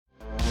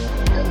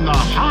from the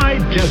high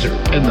desert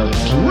in the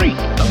great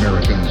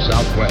American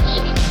Southwest.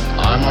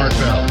 I'm Art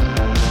Bell.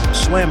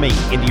 Slamming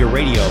into your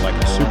radio like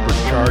a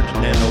supercharged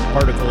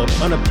nanoparticle of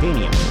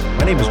unobtainium.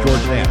 My name is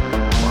George Knapp.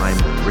 I'm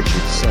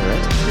Richard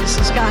Serrett. This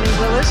is Connie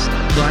Willis.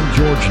 I'm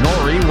George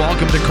Norrie.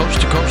 Welcome to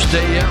Coast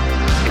AM.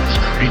 It's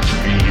great to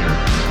be here.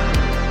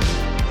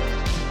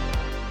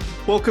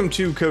 Welcome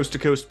to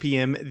Coast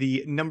PM,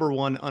 the number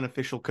one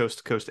unofficial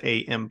Coast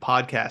AM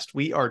podcast.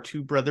 We are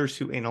two brothers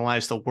who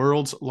analyze the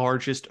world's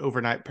largest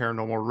overnight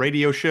paranormal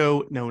radio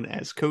show known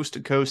as Coast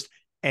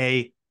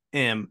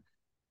AM.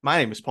 My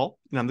name is Paul,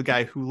 and I'm the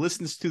guy who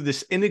listens to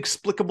this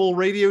inexplicable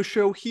radio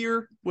show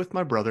here with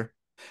my brother.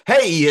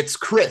 Hey, it's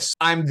Chris.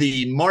 I'm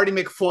the Marty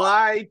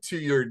McFly to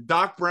your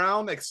Doc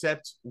Brown,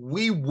 except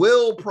we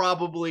will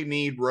probably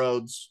need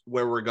roads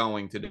where we're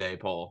going today,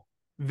 Paul.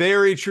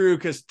 Very true,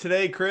 because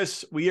today,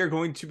 Chris, we are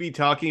going to be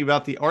talking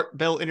about the Art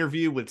Bell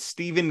interview with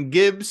Stephen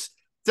Gibbs.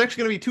 It's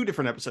actually going to be two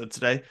different episodes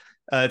today.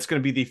 It's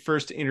going to be the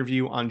first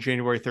interview on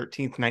January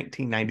 13th,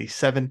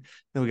 1997.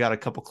 Then we got a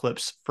couple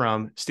clips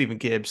from Stephen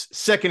Gibbs'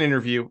 second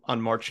interview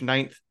on March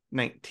 9th,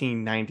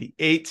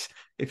 1998.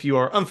 If you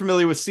are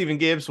unfamiliar with Stephen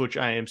Gibbs, which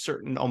I am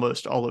certain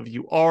almost all of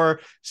you are,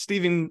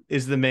 Stephen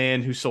is the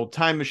man who sold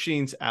time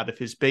machines out of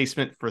his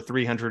basement for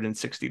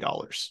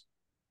 $360.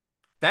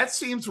 That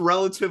seems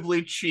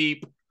relatively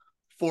cheap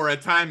for a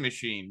time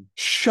machine.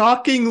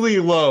 Shockingly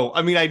low.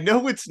 I mean, I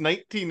know it's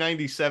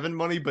 1997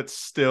 money, but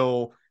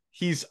still,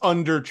 he's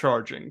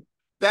undercharging.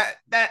 That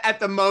at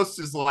the most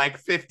is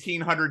like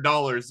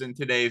 $1,500 in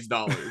today's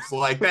dollars.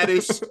 Like, that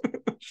is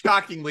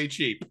shockingly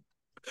cheap.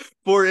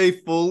 For a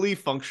fully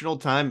functional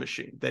time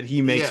machine that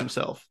he makes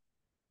himself.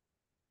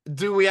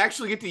 Do we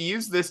actually get to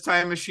use this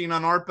time machine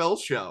on Art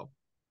Bell's show?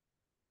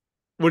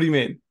 What do you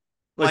mean?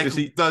 Like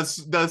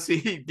does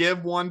he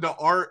give one to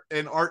Art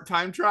and Art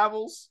time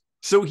travels?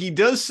 So he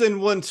does send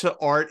one to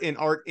Art, and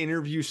Art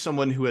interviews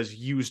someone who has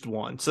used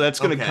one. So that's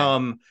going to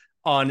come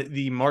on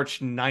the March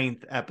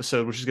 9th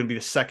episode, which is going to be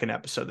the second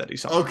episode that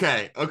he's on.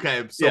 Okay.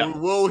 So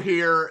we'll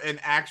hear an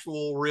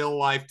actual real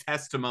life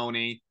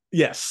testimony.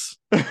 Yes.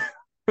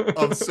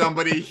 Of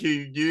somebody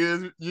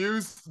who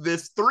used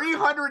this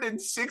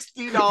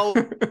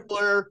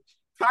 $360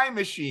 time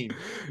machine.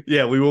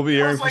 Yeah, we will be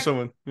hearing from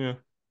someone. Yeah.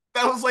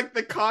 That was like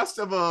the cost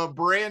of a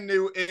brand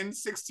new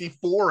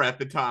N64 at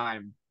the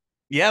time.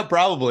 Yeah,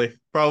 probably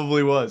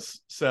was.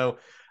 So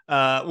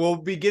we'll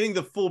be getting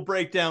the full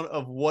breakdown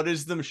of what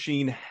is the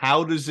machine,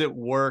 how does it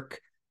work,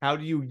 how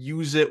do you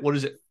use it, what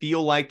does it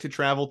feel like to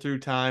travel through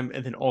time,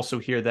 and then also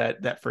hear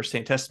that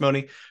firsthand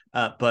testimony.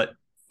 But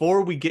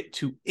before we get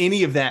to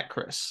any of that,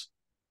 Chris,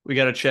 we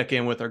got to check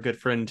in with our good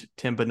friend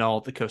Tim Banal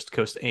at the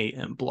Coast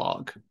AM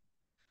blog.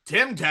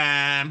 Tim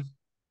time.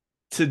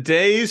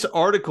 Today's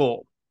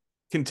article: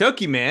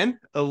 Kentucky man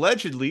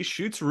allegedly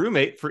shoots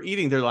roommate for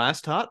eating their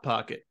last Hot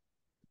Pocket.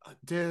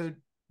 Dude,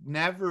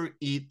 never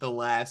eat the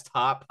last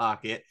Hot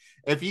Pocket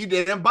if you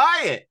didn't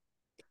buy it.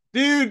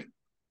 Dude,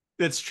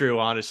 that's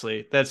true,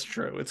 honestly. That's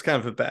true. It's kind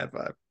of a bad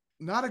vibe.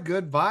 Not a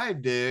good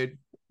vibe, dude.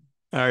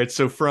 All right,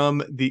 so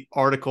from the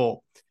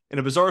article: in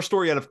a bizarre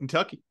story out of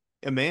Kentucky,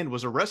 a man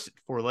was arrested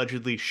for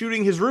allegedly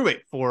shooting his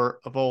roommate for,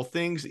 of all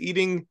things,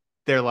 eating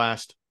their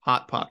last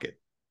Hot Pocket.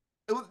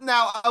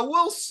 Now, I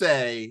will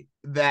say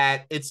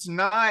that it's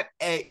not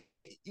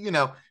you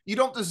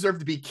don't deserve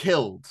to be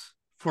killed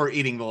for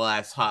eating the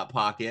last Hot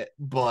Pocket,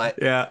 but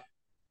yeah,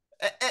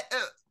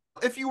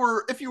 if you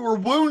were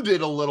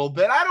wounded a little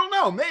bit, I don't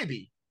know,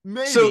 maybe.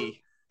 So,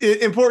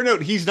 important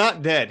note, he's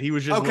not dead. He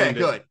was just wounded.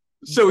 Good.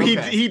 So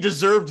he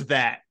deserved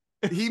that.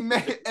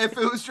 If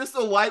it was just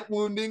a light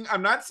wounding,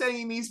 I'm not saying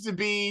he needs to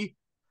be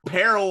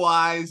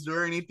paralyzed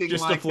or anything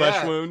just like that. Just a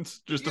flesh wound.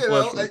 Just a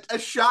flesh wound. A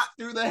shot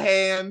through the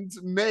hand,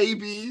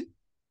 maybe.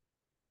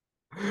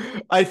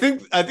 I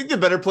think the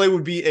better play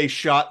would be a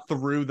shot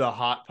through the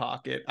Hot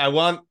Pocket. I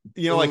want,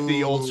 like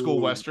the old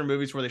school Western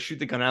movies where they shoot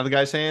the gun out of the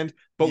guy's hand,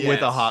 but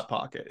with a Hot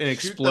Pocket. And it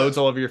explodes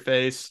all over your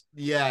face.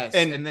 Yes.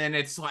 And then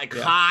it's like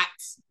hot,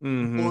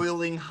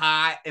 boiling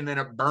hot, and then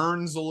it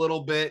burns a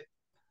little bit.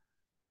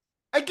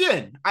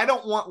 Again, I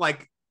don't want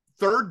like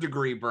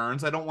third-degree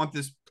burns. I don't want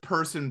this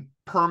person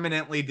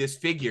permanently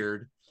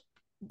disfigured.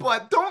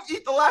 But don't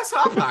eat the last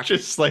Hot Pocket.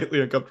 Just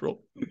slightly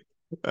uncomfortable.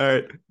 All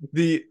right.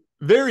 The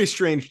very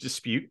strange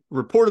dispute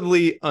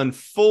reportedly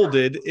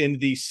unfolded in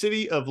the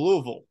city of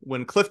Louisville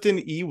when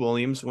Clifton E.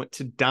 Williams went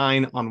to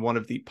dine on one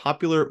of the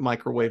popular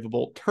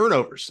microwavable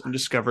turnovers and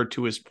discovered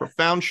to his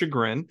profound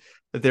chagrin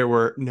that there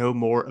were no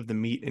more of the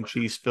meat and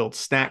cheese-filled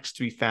snacks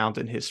to be found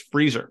in his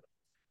freezer.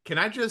 Can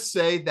I just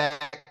say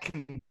that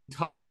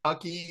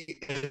Kentucky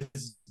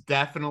is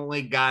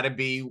definitely got to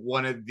be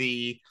one of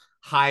the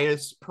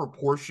highest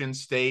proportion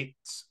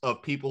states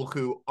of people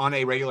who on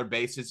a regular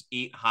basis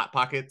eat Hot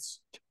Pockets?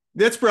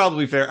 That's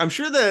probably fair. I'm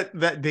sure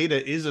that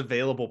data is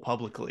available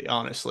publicly,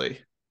 honestly.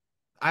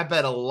 I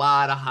bet a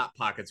lot of Hot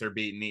Pockets are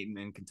being eaten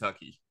in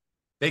Kentucky.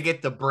 They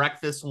get the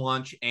breakfast,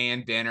 lunch,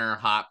 and dinner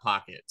Hot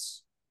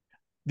Pockets.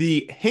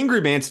 The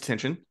hangry man's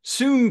attention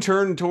soon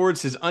turned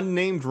towards his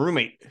unnamed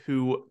roommate,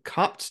 who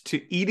copped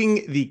to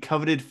eating the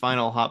coveted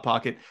final Hot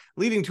Pocket,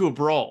 leading to a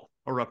brawl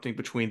erupting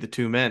between the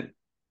two men.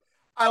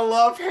 I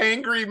love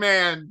Hangry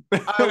Man.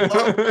 I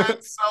love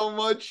that so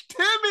much.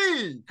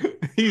 Timmy!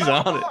 He's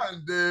Come on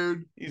it.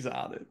 Dude. He's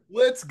on it.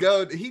 Let's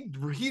go.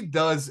 He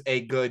does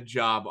a good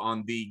job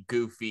on the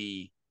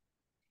goofy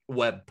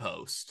web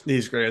post.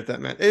 He's great at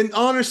that, man. And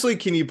honestly,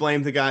 can you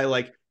blame the guy?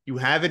 Like, you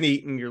haven't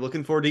eaten, you're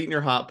looking forward to eating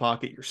your Hot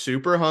Pocket, you're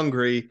super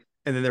hungry,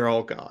 and then they're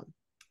all gone.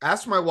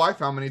 Ask my wife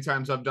how many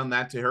times I've done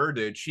that to her,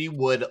 dude. She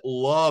would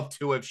love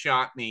to have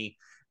shot me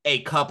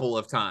a couple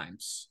of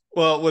times.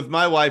 Well, with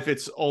my wife,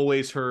 it's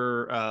always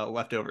her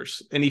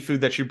leftovers. Any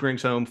food that she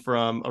brings home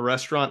from a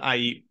restaurant, I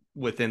eat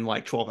within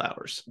like 12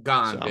 hours.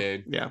 Gone,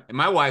 dude. Yeah. And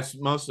my wife's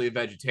mostly a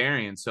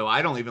vegetarian, so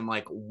I don't even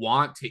like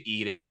want to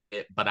eat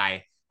it, but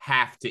I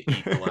have to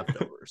eat the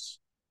leftovers.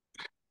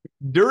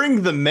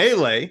 During the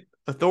melee,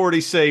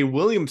 authorities say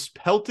Williams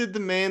pelted the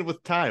man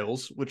with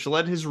tiles, which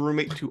led his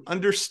roommate to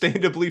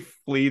understandably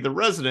flee the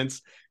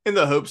residence in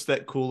the hopes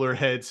that cooler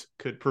heads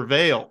could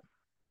prevail.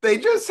 They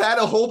just had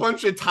a whole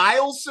bunch of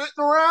tiles sitting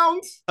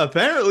around?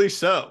 Apparently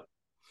so.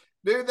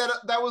 Dude,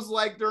 that was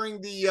like during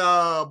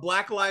the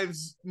Black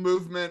Lives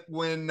movement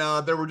when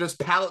there were just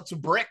pallets of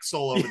bricks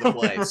all over the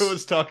place. Everyone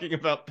was talking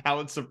about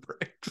pallets of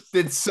bricks.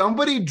 Did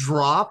somebody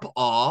drop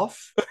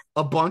off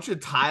a bunch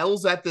of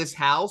tiles at this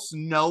house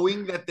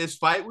knowing that this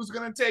fight was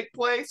going to take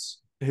place?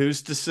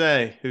 Who's to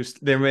say?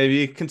 There may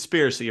be a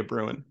conspiracy a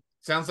brewing.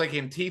 Sounds like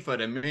Antifa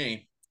to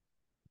me.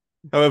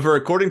 However,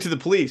 according to the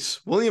police,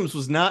 Williams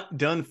was not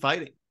done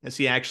fighting, as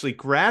he actually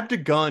grabbed a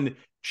gun,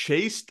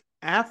 chased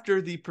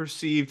after the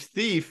perceived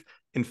thief,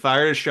 and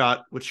fired a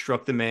shot which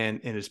struck the man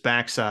in his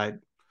backside.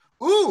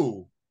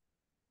 Ooh,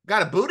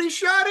 got a booty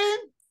shot in?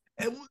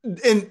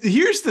 And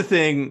here's the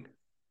thing.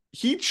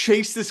 He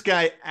chased this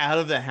guy out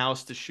of the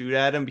house to shoot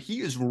at him.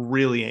 He is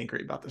really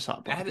angry about this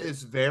Hot Pocket. That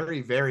is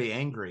very, very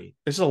angry.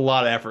 There's a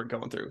lot of effort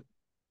going through.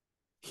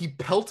 He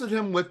pelted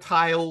him with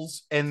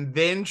tiles and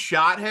then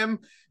shot him.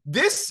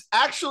 This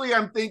actually,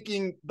 I'm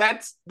thinking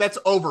that's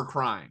over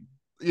crime.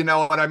 You know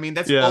what I mean?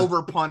 That's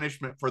over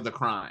punishment for the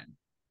crime.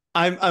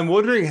 I'm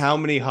wondering how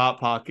many Hot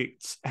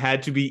Pockets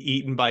had to be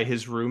eaten by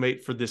his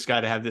roommate for this guy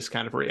to have this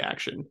kind of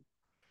reaction.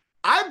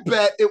 I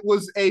bet it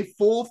was a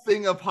full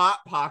thing of Hot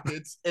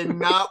Pockets and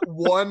not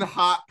one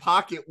Hot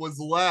Pocket was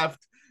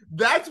left.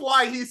 That's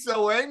why he's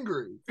so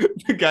angry.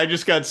 The guy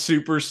just got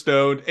super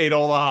stoned, ate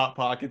all the Hot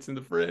Pockets in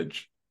the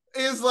fridge.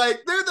 It's like,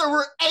 there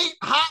were 8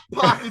 Hot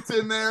Pockets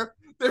in there.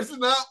 There's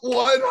not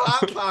one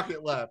Hot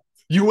Pocket left.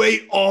 You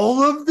ate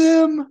all of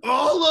them?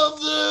 All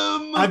of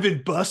them! I've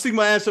been busting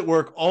my ass at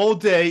work all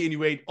day, and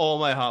you ate all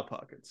my Hot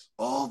Pockets.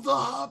 All the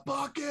Hot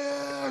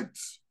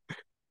Pockets!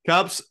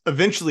 Cops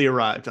eventually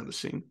arrived on the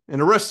scene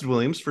and arrested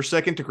Williams for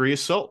second-degree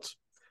assault.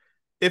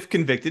 If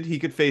convicted, he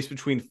could face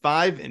between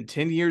 5 and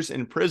 10 years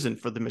in prison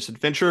for the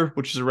misadventure,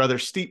 which is a rather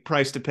steep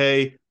price to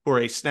pay for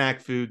a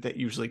snack food that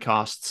usually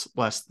costs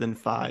less than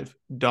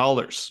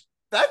 $5.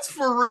 That's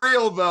for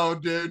real, though,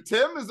 dude.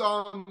 Tim is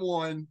on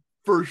one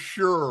for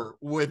sure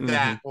with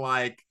that.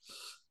 Like,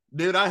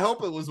 dude, I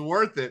hope it was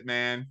worth it,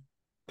 man.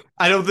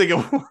 I don't think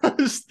it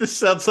was. This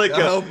sounds like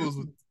I hope it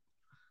was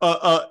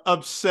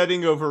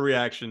upsetting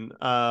overreaction.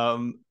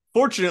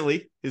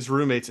 Fortunately, his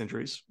roommate's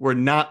injuries were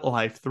not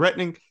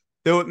life-threatening,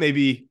 though it may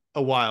be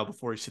a while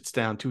before he sits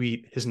down to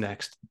eat his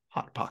next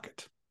Hot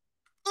Pocket.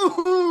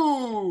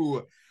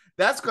 Ooh,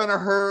 that's gonna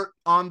hurt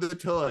on the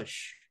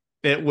tush.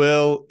 It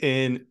will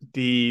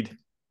indeed.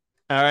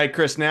 All right,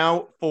 Chris,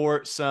 now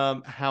for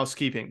some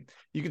housekeeping.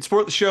 You can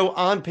support the show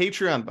on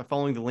Patreon by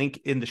following the link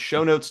in the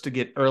show notes to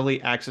get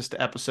early access to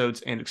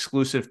episodes and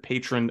exclusive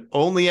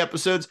patron-only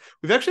episodes.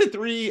 We've actually had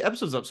 3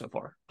 episodes up so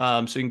far,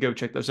 so you can go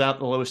check those out.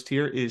 The lowest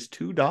tier is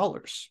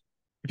 $2.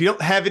 If you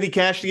don't have any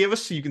cash to give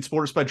us, you can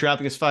support us by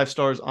dropping us 5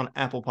 stars on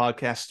Apple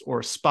Podcasts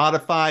or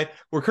Spotify.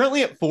 We're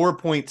currently at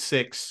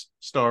 4.6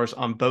 stars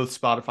on both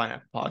Spotify and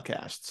Apple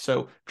Podcasts,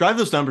 so drive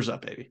those numbers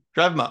up, baby.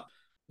 Drive them up.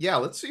 Yeah,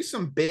 let's see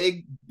some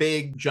big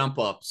jump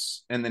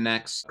ups in the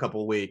next couple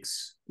of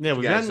weeks. Yeah,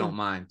 you guys don't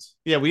mind.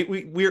 Yeah,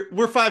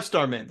 we're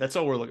 5-star men. That's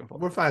all we're looking for.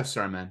 We're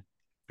 5-star men.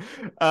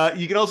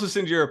 You can also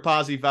send your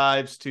posy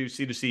vibes to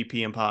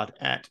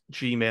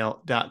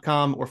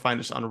c2cpmpod@gmail.com or find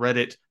us on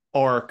Reddit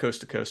or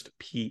Coast to Coast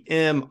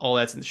PM. All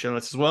that's in the show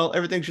notes as well.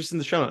 Everything's just in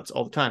the show notes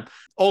all the time.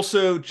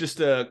 Also, just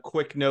a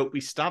quick note: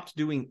 we stopped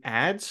doing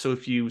ads, so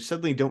if you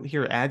suddenly don't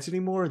hear ads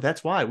anymore,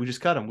 that's why. We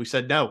just cut them. We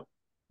said no,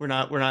 we're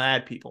not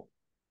ad people.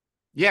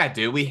 Yeah,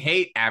 dude, we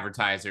hate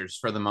advertisers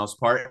for the most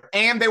part,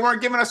 and they weren't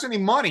giving us any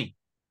money.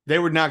 They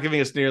were not giving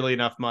us nearly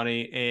enough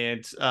money,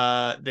 and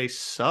they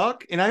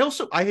suck. And I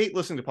hate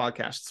listening to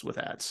podcasts with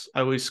ads. I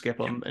always skip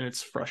them, and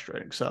it's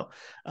frustrating. So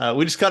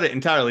we just cut it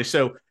entirely.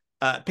 So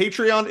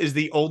Patreon is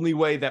the only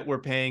way that we're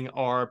paying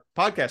our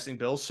podcasting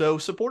bills. So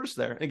support us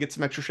there and get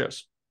some extra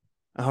shows.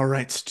 All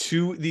right,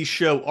 to the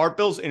show. Art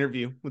Bell's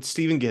interview with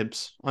Stephen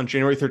Gibbs on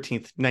January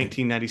 13th,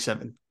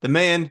 1997. The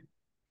man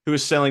who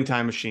is selling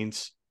time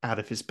machines out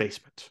of his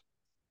basement.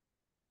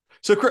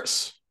 So,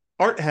 Chris,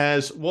 Art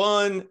has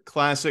one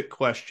classic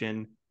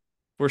question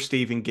for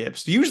Stephen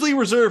Gibbs, usually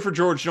reserved for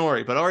George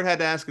Norrie, but Art had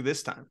to ask it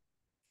this time.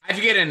 How'd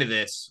you get into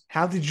this?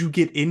 How did you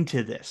get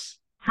into this?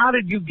 How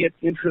did you get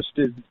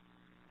interested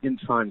in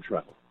time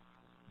travel?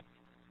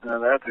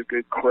 That's a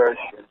good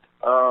question.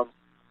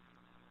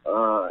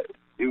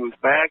 It was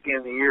back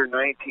in the year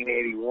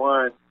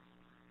 1981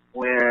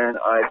 when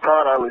I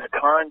thought I was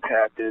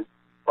contacted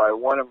by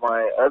one of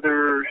my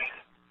other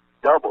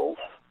doubles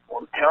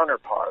or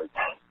counterparts.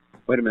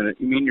 Wait a minute,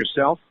 you mean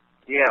yourself?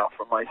 Yeah,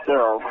 for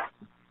myself,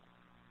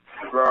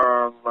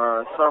 from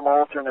some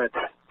alternate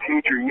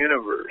future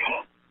universe.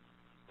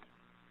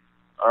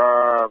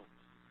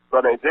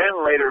 But I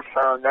then later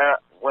found out,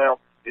 well,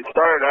 it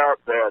started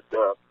out that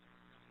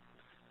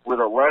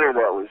with a letter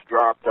that was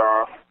dropped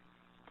off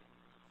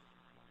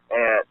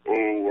at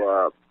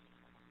a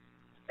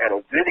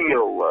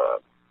video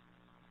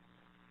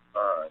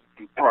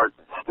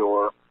department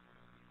store,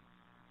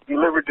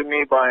 delivered to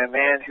me by a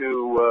man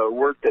who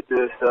worked at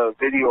this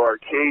video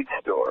arcade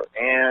store,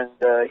 and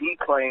he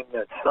claimed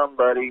that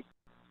somebody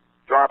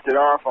dropped it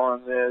off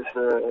on this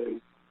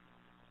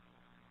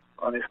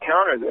on his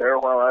counter there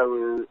while I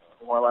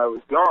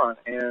was gone,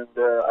 and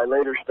I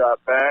later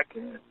stopped back,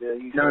 and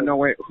he said, No,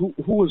 wait. Who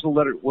was the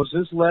letter? Was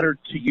this letter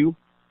to you?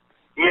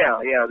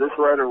 Yeah. This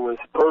letter was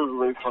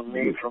supposedly from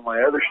me, from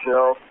my other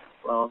self,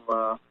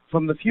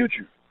 from the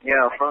future.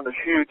 Yeah, from the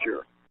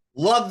future.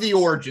 Love the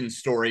origin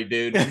story,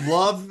 dude.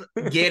 Love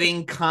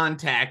getting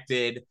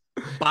contacted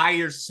by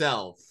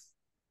yourself.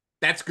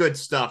 That's good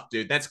stuff,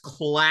 dude. That's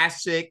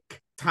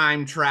classic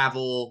time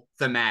travel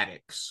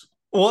thematics.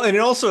 Well, and it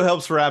also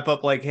helps wrap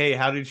up like, hey,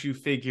 how did you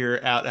figure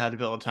out how to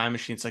build a time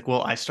machine? It's like,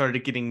 well, I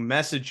started getting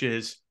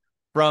messages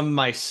from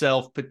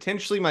myself,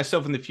 potentially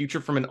myself in the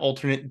future from an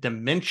alternate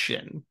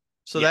dimension.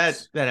 So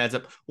yes. that adds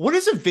up. What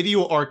is a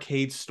video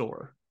arcade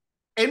store?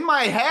 In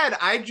my head,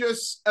 I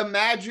just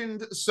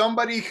imagined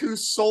somebody who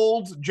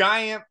sold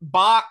giant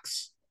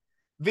box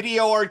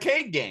video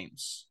arcade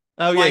games.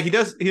 Oh, like,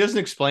 yeah, he doesn't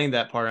explain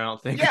that part, I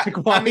don't think. Yeah,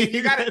 like, I mean,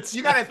 you gotta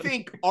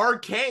think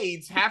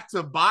arcades have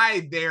to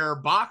buy their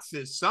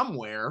boxes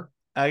somewhere.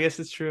 I guess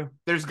it's true.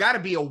 There's got to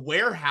be a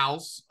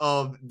warehouse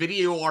of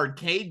video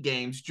arcade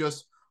games,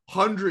 just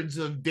hundreds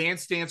of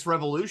Dance Dance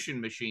Revolution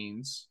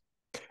machines.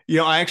 You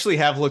know, I actually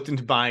have looked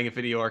into buying a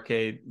video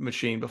arcade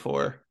machine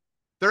before.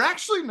 They're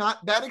actually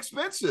not that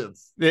expensive.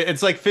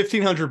 It's like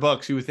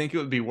 $1,500. You would think it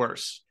would be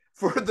worse.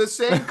 For the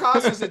same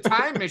cost as a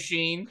time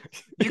machine,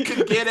 you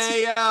could get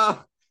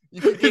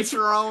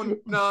your own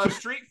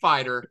Street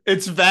Fighter.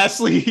 It's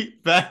vastly.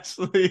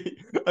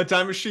 A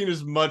time machine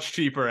is much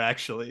cheaper,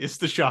 actually. It's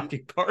the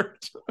shocking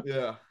part.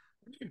 Yeah.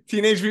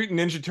 Teenage Mutant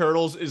Ninja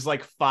Turtles is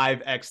like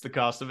 5x the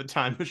cost of a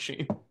time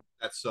machine.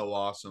 That's so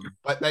awesome.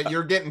 But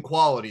you're getting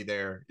quality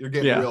there. You're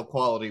getting real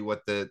quality with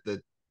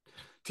the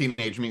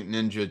Teenage Mutant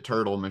Ninja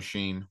Turtle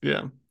machine.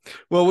 Yeah.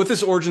 Well, with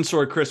this origin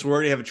story, Chris, we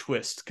already have a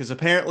twist because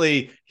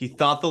apparently he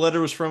thought the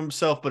letter was from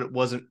himself, but it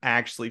wasn't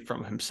actually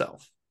from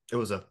himself. It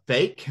was a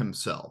fake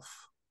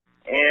himself.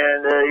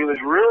 And it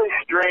was really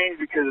strange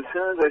because as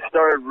soon as I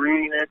started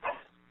reading it,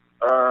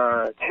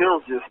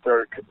 chills just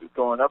started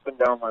going up and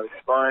down my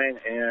spine.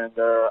 And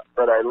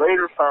but I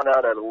later found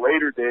out at a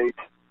later date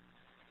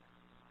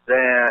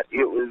that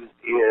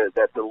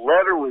that the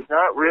letter was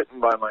not written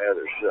by my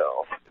other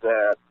self.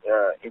 That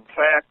in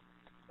fact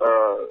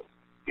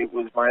it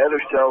was my other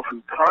self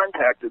who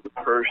contacted the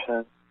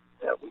person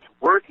that was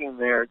working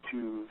there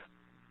to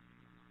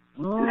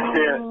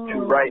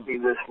write me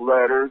this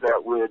letter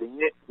that would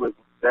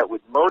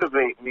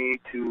motivate me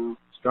to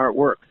start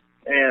work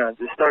and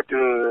to start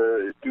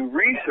to do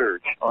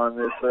research on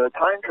this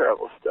time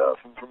travel stuff.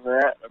 And from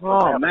that,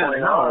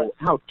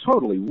 how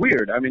totally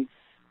weird. I mean,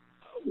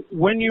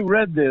 when you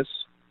read this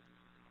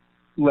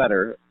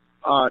letter,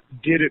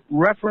 did it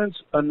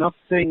reference enough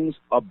things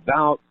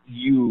about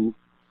you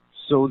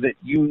so that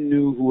you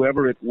knew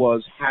whoever it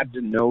was had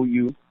to know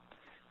you?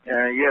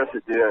 Yes,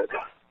 it did.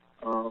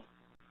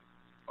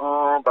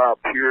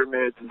 About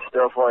pyramids and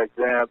stuff like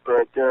that,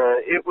 but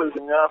it was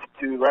enough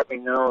to let me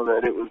know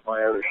that it was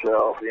my other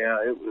self.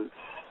 Yeah, it was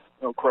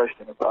no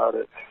question about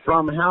it.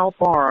 From how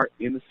far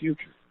in the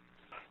future?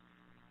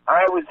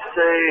 I would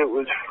say it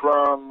was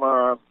from,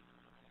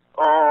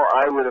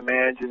 I would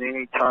imagine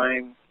any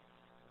time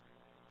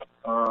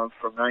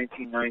from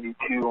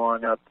 1992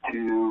 on up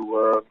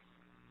to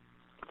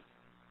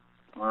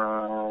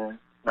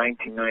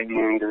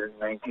 1998 or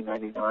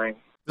 1999.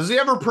 Does he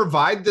ever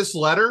provide this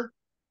letter?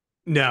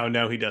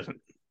 No, he doesn't.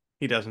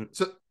 He doesn't.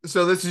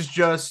 So this is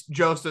just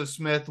Joseph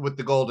Smith with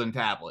the golden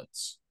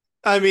tablets.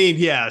 I mean,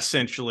 yeah,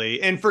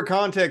 essentially. And for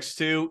context,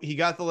 too, he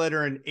got the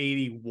letter in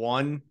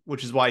 81,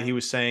 which is why he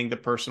was saying the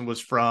person was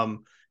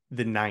from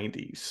the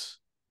 90s.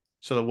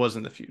 So that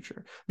wasn't the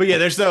future. But yeah,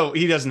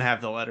 he doesn't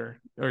have the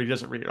letter, or he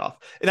doesn't read it off.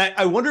 And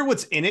I wonder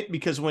what's in it,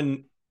 because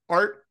when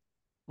Art,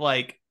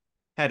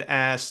 had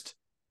asked,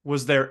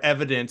 was there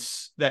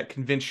evidence that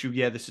convinced you,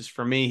 yeah, this is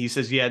for me? He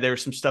says, yeah,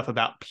 there's some stuff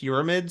about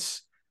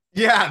pyramids.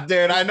 Yeah,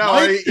 dude, I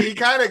know. He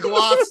kind of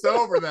glossed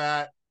over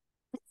that.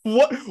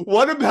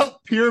 What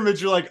about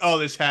pyramids? You're like, oh,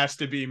 this has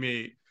to be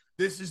me.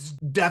 This is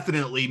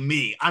definitely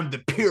me. I'm the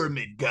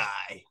pyramid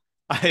guy.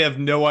 I have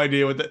no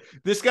idea what that.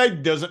 This guy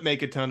doesn't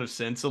make a ton of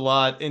sense a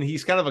lot, and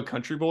he's kind of a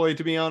country boy,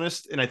 to be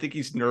honest. And I think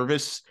he's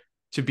nervous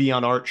to be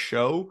on Art's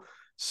show.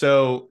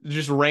 So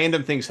just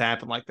random things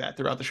happen like that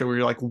throughout the show where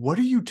you're like, what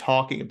are you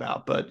talking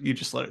about? But you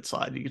just let it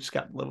slide. You just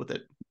got to live with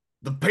it.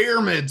 The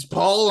pyramids,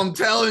 Paul, I'm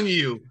telling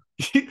you.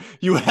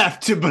 You have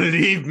to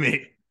believe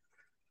me.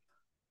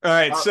 All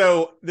right.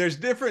 So there's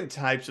different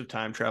types of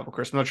time travel,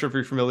 Chris. I'm not sure if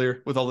you're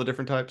familiar with all the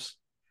different types.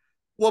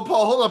 Well,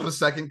 Paul, hold up a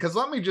second, because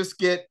let me just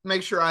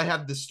make sure I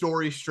have the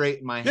story straight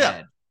in my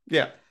head.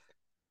 Yeah.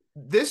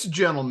 This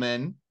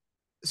gentleman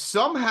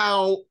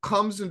somehow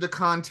comes into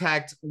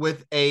contact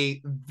with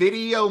a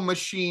video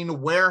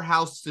machine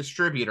warehouse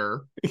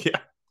distributor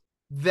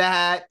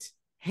that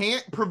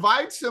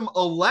provides him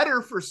a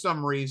letter for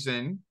some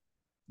reason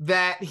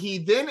that he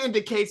then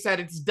indicates that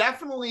it's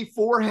definitely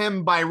for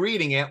him by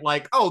reading it,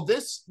 like, oh,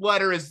 this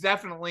letter is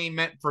definitely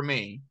meant for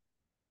me.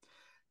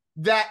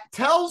 That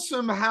tells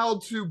him how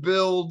to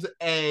build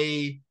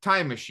a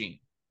time machine.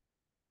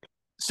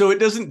 So it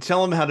doesn't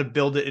tell him how to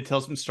build it. It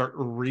tells him to start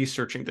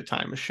researching the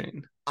time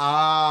machine.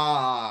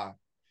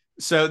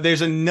 So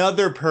there's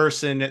another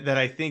person that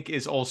I think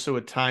is also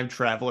a time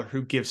traveler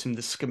who gives him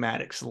the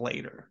schematics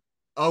later.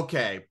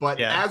 Okay, but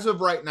as of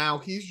right now,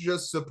 he's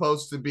just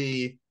supposed to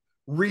be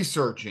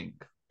researching.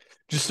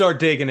 Just start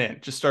digging in.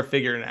 Just start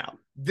figuring out.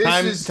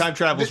 Time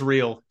travel's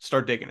real.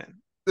 Start digging in.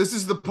 This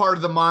is the part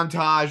of the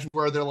montage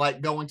where they're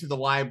like going to the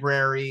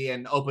library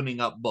and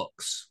opening up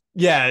books.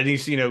 Yeah, and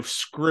he's,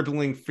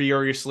 scribbling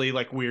furiously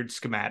like weird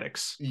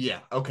schematics. Yeah,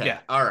 okay. Yeah.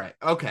 All right,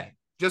 okay.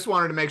 Just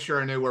wanted to make sure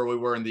I knew where we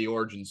were in the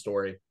origin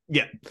story.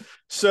 Yeah.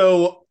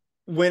 So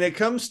when it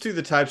comes to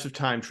the types of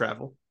time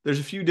travel, there's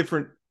a few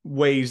different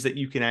ways that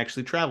you can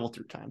actually travel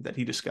through time that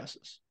he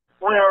discusses.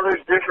 Well,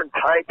 there's different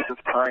types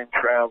of time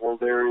travel.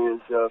 There is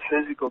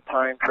physical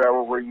time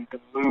travel where you can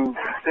move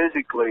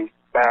physically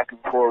back and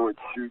forwards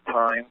through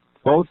time.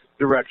 Both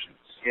directions.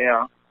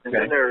 Yeah. And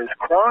then there is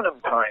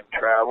quantum time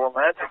travel, and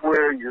that's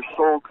where your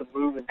soul can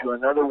move into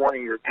another one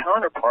of your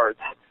counterparts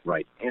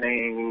in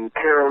a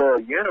parallel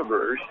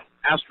universe.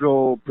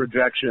 Astral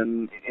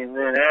projection. And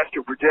then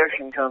astral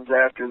projection comes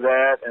after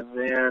that, and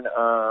then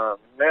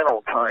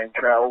mental time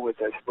travel, which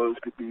I suppose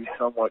could be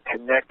somewhat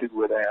connected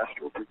with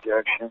astral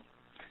projection.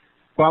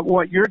 But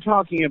what you're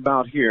talking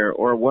about here,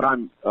 or what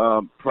I'm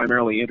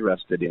primarily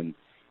interested in,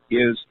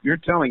 is you're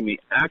telling me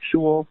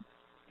actual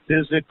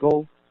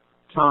physical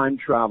time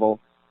travel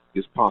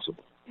is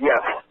possible.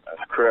 Yes,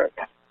 that's correct.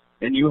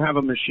 And you have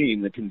a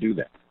machine that can do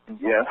that.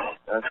 Yes,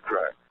 that's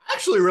correct. I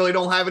actually really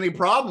don't have any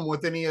problem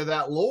with any of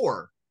that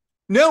lore.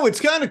 No, it's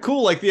kind of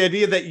cool. Like the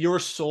idea that your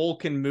soul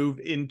can move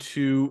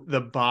into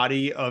the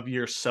body of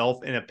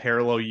yourself in a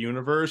parallel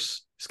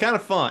universe. It's kind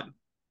of fun.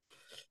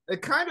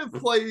 It kind of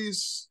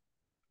plays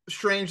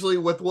strangely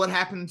with what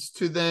happens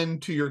to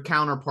your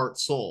counterpart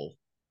soul.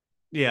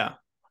 Yeah.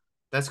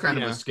 That's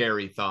kind of a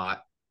scary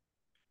thought.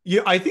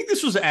 Yeah, I think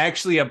this was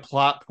actually a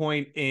plot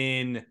point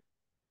in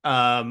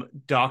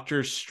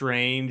Doctor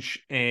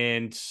Strange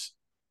and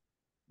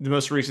the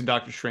most recent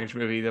Doctor Strange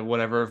movie, the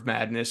Whatever of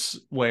Madness,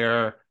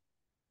 where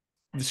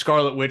the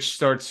Scarlet Witch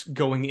starts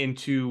going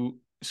into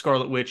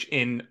Scarlet Witch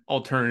in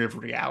alternative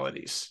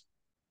realities.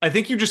 I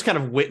think you just kind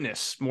of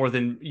witness more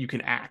than you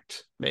can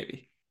act,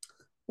 maybe.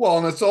 Well,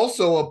 and it's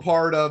also a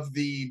part of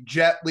the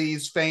Jet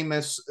Li's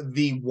famous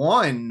The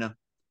One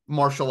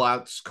martial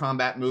arts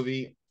combat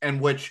movie, in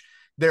which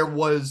there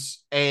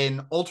was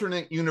an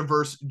alternate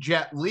universe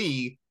Jet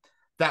Li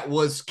that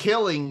was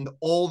killing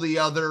all the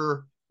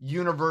other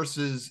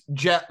universes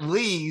Jet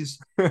Li's,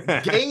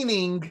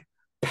 gaining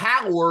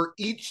power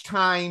each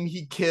time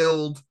he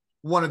killed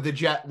one of the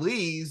Jet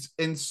Li's.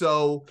 And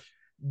so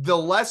the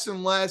less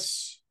and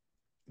less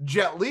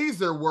Jet Li's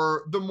there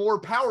were, the more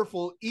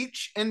powerful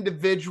each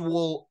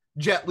individual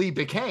Jet Li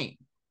became.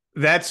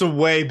 That's a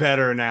way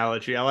better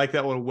analogy. I like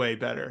that one way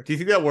better. Do you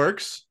think that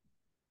works?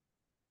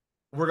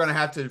 We're going to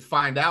have to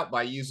find out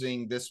by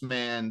using this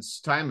man's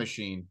time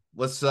machine.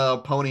 Let's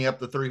pony up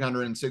the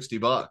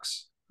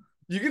 $360.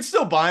 You can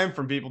still buy them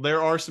from people.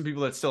 There are some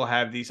people that still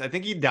have these. I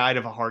think he died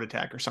of a heart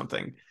attack or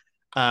something.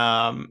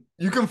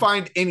 You can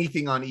find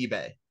anything on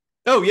eBay.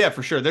 Oh, yeah,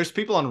 for sure. There's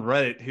people on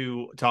Reddit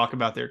who talk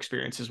about their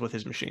experiences with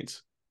his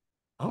machines.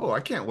 Oh,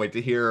 I can't wait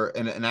to hear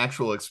an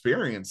actual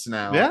experience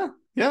now.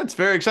 Yeah, it's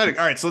very exciting.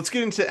 All right, so let's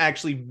get into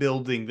actually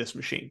building this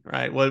machine,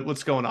 right?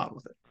 What's going on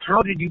with it?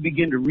 How did you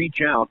begin to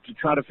reach out to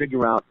try to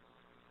figure out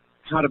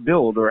how to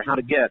build or how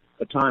to get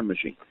a time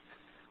machine?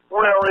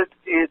 Well,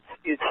 it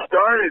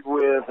started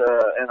with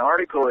an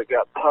article that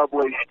got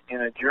published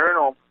in a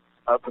journal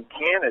up in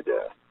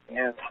Canada,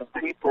 and some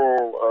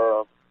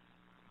people,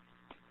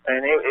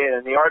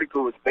 and the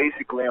article was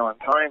basically on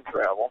time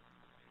travel,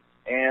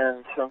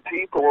 and some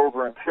people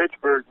over in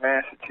Fitchburg,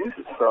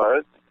 Massachusetts saw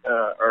it,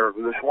 or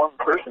this one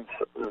person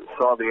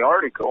saw the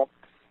article,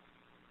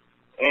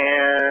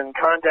 and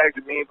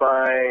contacted me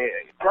by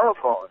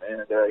telephone,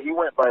 and he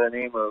went by the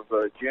name of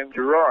Jim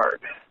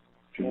Gerard.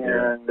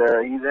 And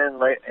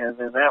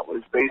then that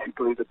was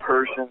basically the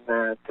person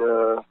that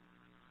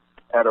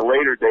at a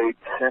later date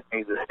sent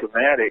me the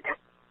schematic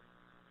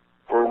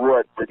for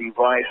what the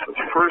device was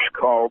first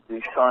called,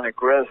 the sonic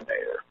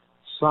resonator.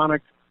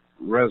 Sonic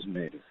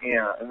resonator.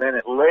 Yeah, and then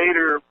it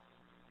later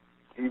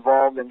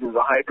evolved into the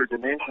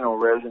hyperdimensional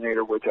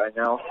resonator, which I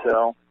now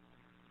sell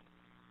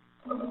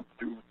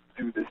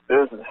through this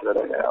business that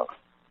I have.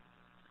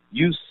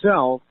 You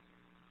sell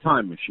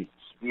time machines.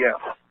 Yes.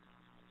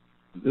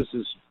 This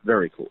is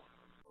very cool.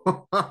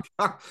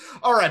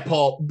 All right,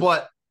 Paul,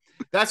 but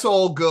that's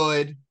all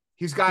good.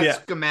 He's got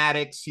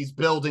schematics. He's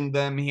building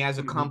them. He has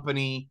a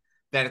company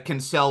that can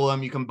sell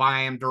them. You can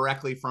buy them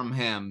directly from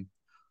him.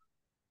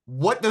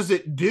 What does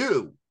it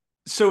do?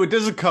 So it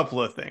does a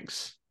couple of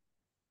things.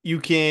 You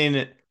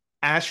can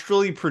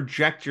astrally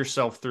project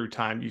yourself through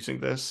time using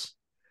this.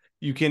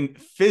 You can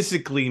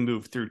physically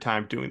move through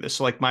time doing this.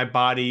 So like my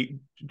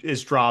body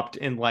is dropped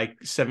in like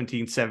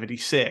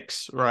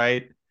 1776,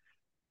 right?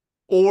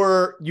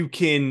 Or you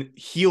can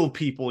heal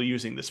people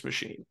using this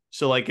machine.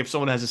 So like if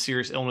someone has a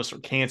serious illness or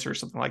cancer or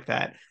something like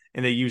that,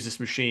 and they use this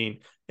machine,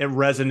 it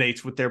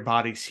resonates with their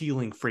body's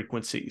healing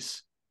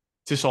frequencies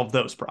to solve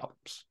those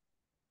problems.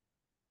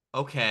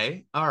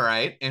 Okay. All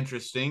right.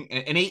 Interesting.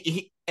 And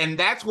and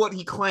that's what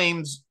he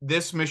claims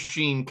this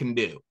machine can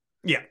do.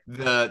 Yeah.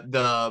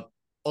 The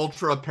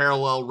ultra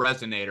parallel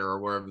resonator, or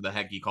whatever the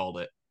heck he called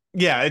it.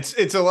 Yeah,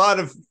 it's a lot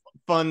of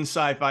fun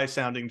sci-fi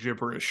sounding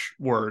gibberish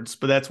words,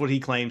 but that's what he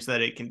claims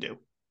that it can do.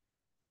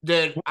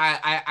 Dude,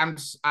 I'm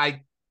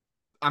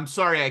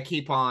sorry I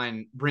keep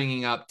on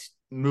bringing up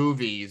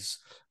movies,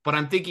 but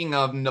I'm thinking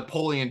of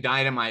Napoleon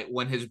Dynamite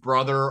when his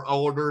brother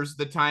orders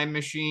the time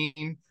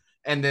machine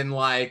and then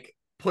like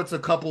puts a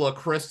couple of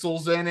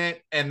crystals in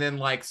it and then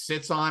like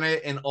sits on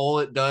it, and all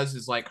it does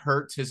is like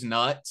hurts his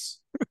nuts.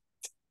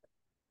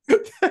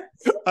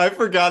 I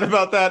forgot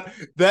about that.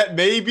 That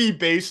may be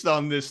based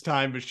on this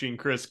time machine,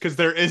 Chris, because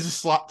there is a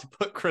slot to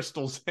put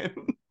crystals in.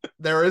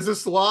 There is a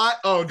slot?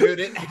 Oh,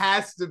 dude, it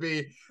has to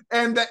be.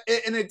 And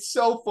it's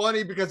so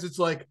funny because it's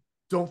like,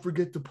 don't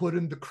forget to put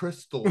in the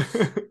crystals.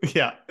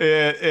 Yeah,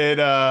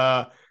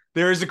 there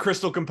is a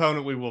crystal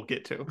component we will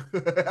get to.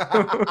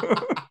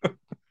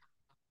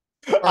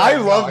 I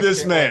love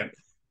this man.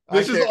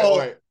 This is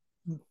all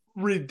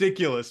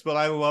ridiculous, but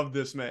I love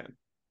this man.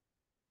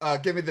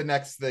 Give me the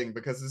next thing,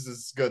 because this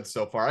is good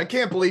so far. I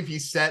can't believe he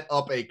set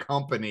up a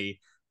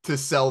company to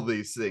sell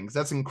these things.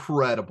 That's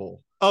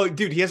incredible. Oh,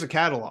 dude, he has a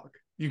catalog.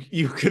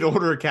 You could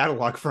order a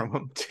catalog from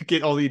him to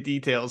get all the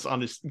details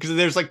on his, because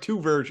there's like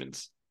 2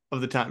 versions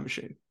of the time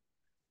machine,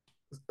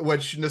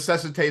 which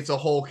necessitates a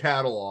whole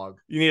catalog.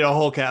 You need a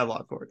whole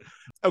catalog for it.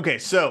 Okay,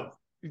 so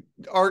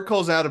Art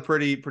calls out a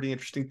pretty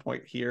interesting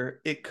point here.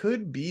 It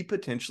could be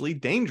potentially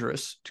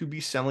dangerous to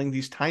be selling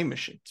these time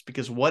machines,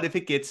 because what if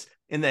it gets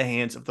in the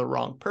hands of the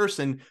wrong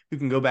person who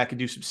can go back and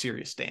do some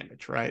serious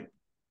damage, right?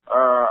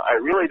 I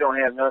really don't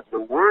have nothing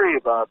to worry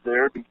about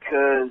there,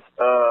 because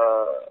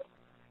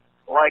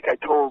like I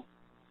told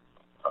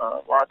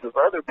lots of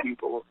other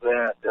people,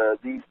 that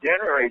these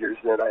generators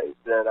that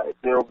I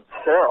build and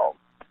sell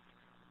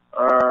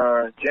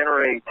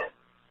generate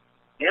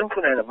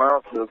infinite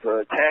amounts of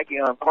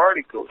tachyon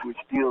particles, which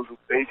deals with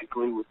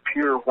basically with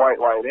pure white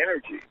light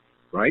energy.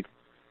 Right.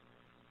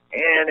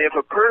 And if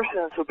a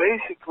person, so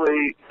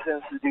basically,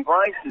 since the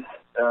device is,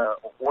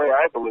 way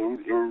I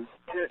believe, is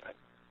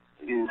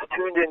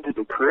tuned into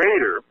the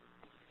Creator,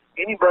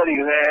 anybody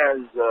who has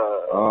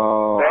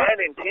bad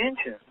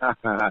intentions.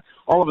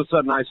 All of a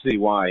sudden, I see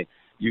why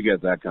you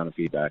get that kind of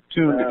feedback.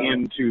 Tuned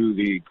into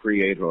the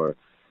Creator.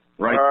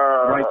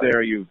 Right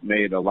there, you've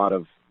made a lot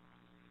of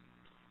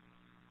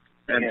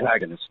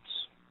antagonists.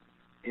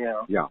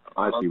 Yeah. Yeah,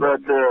 I see. But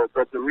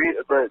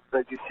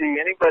you see,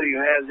 anybody who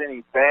has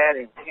any bad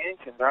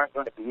intentions aren't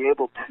going to be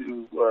able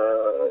to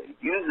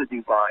use the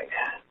device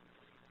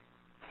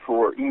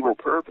for evil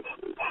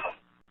purposes.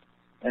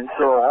 And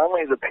so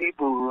only the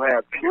people who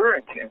have pure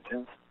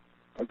intentions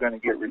are going to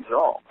get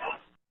results.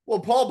 Well,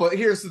 Paul, but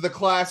here's the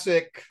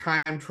classic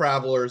time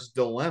traveler's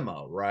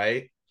dilemma,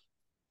 right?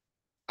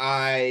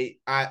 My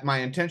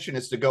intention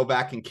is to go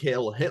back and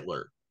kill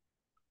Hitler.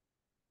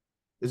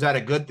 Is that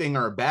a good thing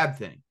or a bad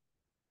thing?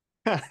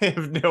 I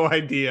have no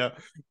idea,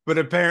 but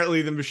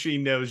apparently the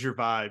machine knows your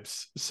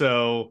vibes.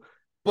 So,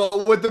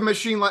 but would the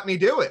machine let me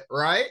do it,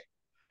 right?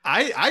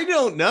 I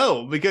don't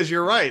know, because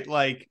you're right.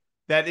 Like,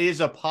 that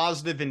is a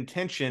positive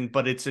intention,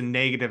 but it's a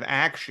negative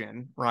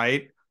action,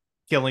 right?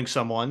 Killing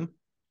someone.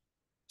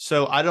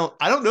 So I don't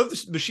know if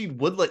this machine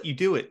would let you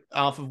do it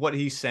off of what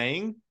he's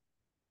saying.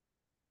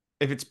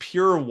 If it's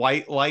pure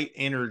white light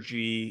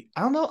energy,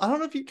 I don't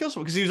know if you kill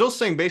someone, because he was also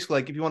saying basically,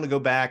 like, if you want to go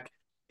back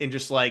and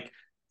just like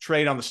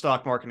trade on the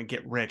stock market and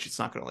get rich, it's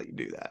not going to let you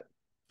do that.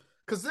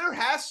 Because there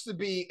has to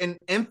be an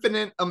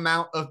infinite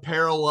amount of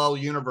parallel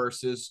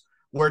universes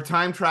where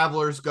time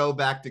travelers go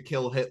back to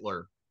kill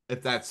Hitler,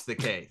 if that's the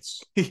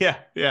case.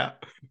 Yeah.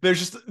 There's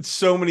just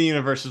so many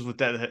universes with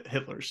dead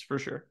Hitlers, for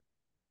sure.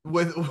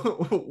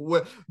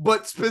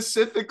 But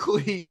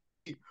specifically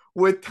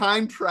with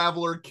time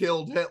traveler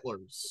killed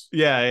Hitlers.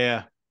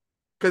 Yeah.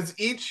 Because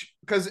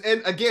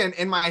again,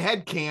 in my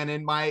head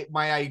canon, my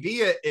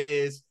idea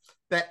is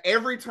that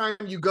every time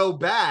you go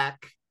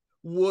back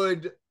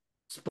would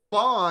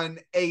spawn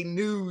a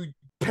new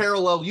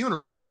parallel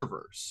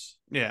universe.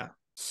 Yeah.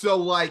 So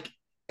like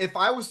if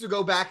I was to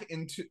go back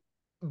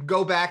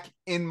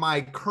in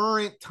my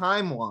current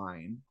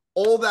timeline,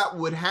 all that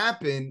would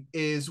happen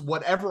is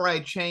whatever I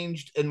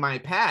changed in my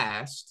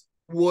past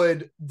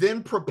would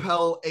then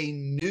propel a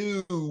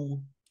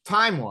new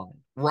timeline,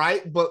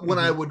 right? But when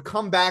I would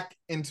come back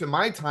into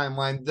my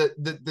timeline,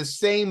 the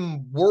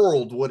same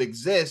world would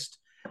exist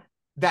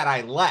that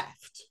I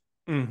left.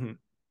 Mm-hmm.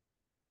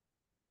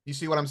 You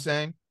see what I'm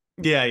saying?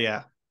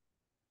 Yeah.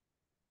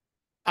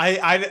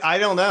 I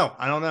don't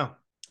know.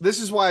 This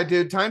is why,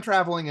 dude, time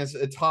traveling is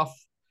a tough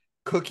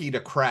cookie to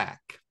crack.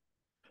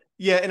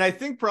 Yeah, and I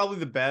think probably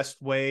the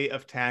best way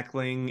of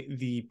tackling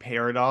the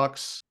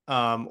paradox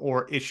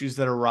or issues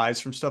that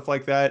arise from stuff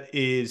like that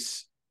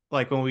is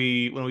like when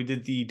we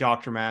did the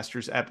Dr.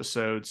 Masters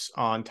episodes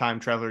on time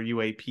traveler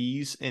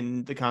UAPs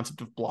and the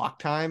concept of block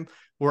time,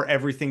 where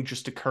everything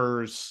just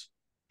occurs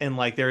and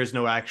like there is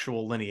no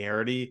actual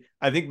linearity.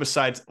 I think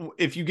besides,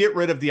 if you get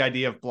rid of the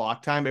idea of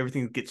block time,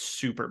 everything gets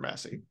super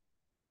messy.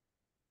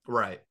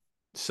 Right.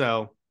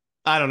 So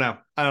I don't know,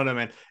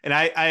 man. And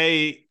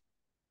I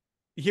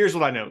here's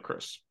what I know,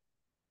 Chris.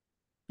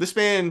 This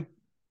man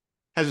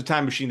has a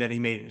time machine that he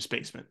made in his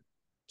basement.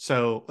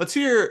 So let's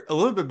hear a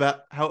little bit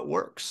about how it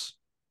works.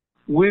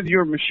 With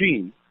your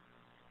machine,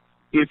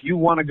 if you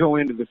want to go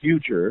into the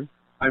future,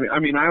 I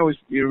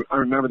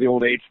remember the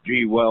old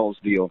H.G. Wells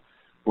deal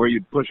where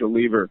you'd push a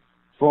lever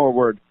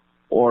forward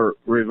or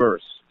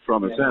reverse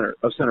from a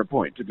center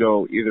point to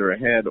go either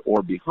ahead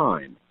or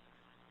behind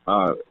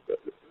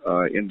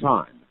in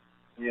time.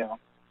 Yeah.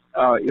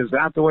 Is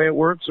that the way it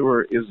works,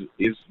 or is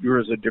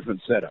yours a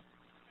different setup?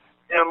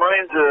 Yeah,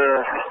 mine's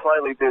a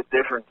slightly bit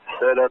different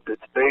setup.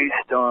 It's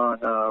based on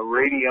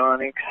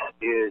radionics.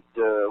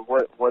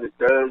 What it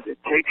does, it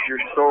takes your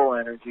soul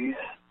energies,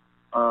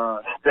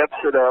 steps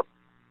it up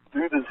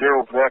through the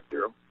zero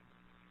vector,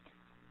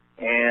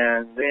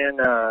 and then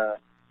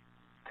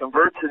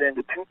converts it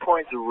into 2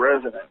 points of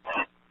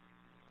resonance.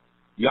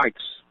 Yikes.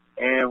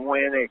 And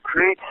when it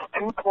creates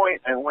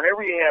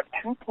whenever you have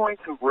 2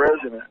 points of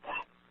resonance,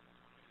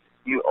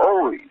 you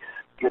always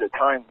get a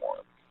time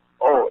warp.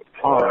 Always.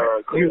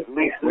 At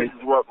least this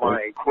is what my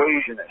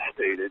equation has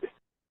stated.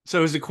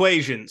 So his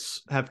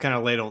equations have kind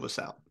of laid all this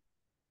out.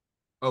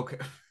 Okay.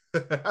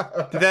 Did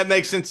that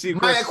make sense to you,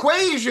 Chris? My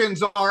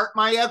equations aren't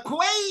my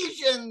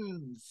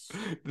equations.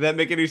 Did that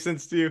make any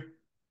sense to you?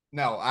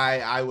 No,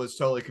 I was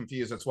totally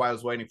confused. That's why I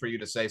was waiting for you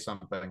to say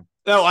something.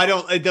 No, I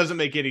don't. It doesn't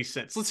make any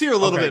sense. Let's hear a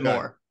little bit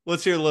more.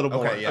 Let's hear a little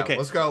more. Yeah. Okay.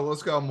 Let's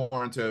go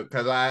more into it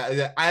because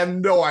I have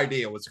no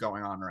idea what's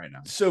going on right now.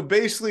 So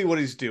basically what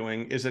he's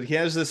doing is that he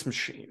has this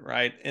machine,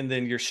 right? And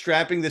then you're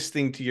strapping this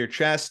thing to your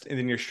chest, and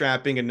then you're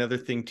strapping another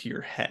thing to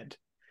your head.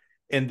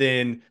 And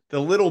then the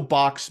little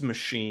box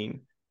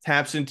machine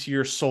taps into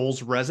your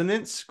soul's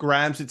resonance,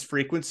 grabs its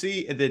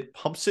frequency, and then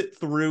pumps it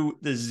through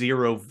the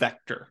zero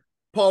vector.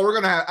 Paul,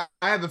 I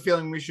have a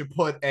feeling we should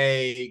put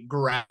a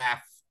graph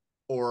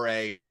or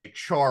a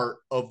chart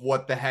of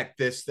what the heck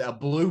a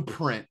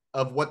blueprint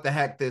of what the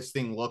heck this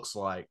thing looks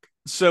like.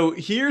 So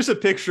here's a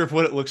picture of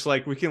what it looks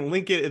like. We can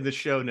link it in the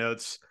show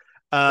notes.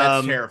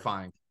 That's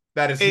terrifying.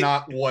 That is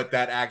not what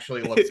that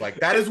actually looks like.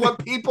 That is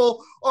what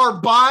people are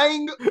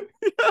buying.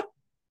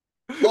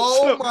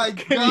 Oh my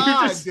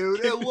God,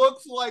 dude. It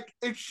looks like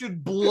it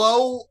should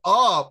blow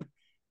up.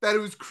 That it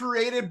was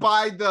created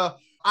by the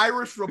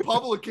Irish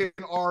Republican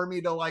Army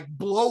to like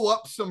blow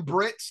up some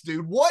Brits,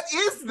 dude. What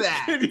is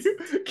that?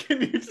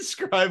 Can you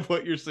describe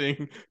what you're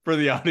seeing for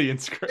the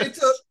audience,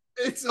 Chris?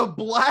 It's a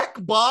black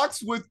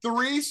box with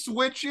 3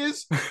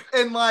 switches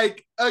and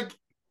like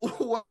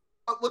what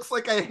looks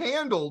like a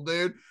handle,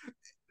 dude.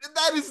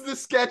 That is the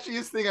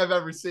sketchiest thing I've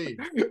ever seen.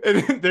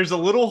 And there's a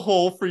little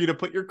hole for you to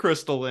put your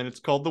crystal in. It's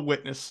called the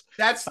witness.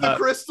 That's the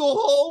crystal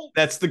hole?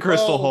 That's the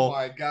crystal hole. Oh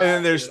my God. And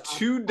then there's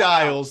 2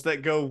 dials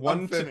that go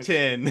 1 to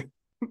 10.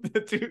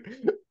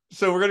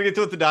 So we're going to get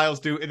to what the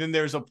dials do. And then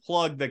there's a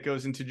plug that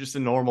goes into just a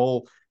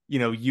normal,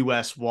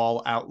 US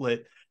wall outlet.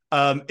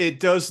 It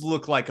does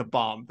look like a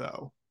bomb,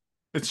 though.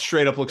 It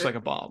straight up looks like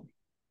a bomb.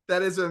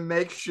 That is a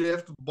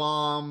makeshift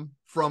bomb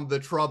from the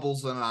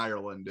Troubles in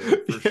Ireland,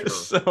 dude, for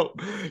sure.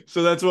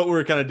 So that's what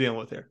we're kind of dealing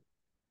with here.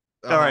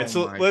 All right,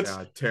 so let's.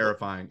 God,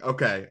 terrifying.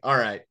 Okay, all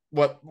right.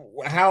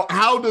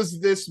 How does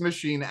this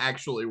machine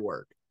actually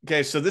work?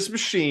 Okay, so this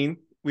machine,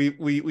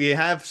 we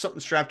have something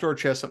strapped to our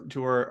chest, something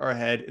to our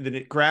head, and then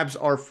it grabs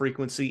our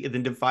frequency and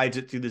then divides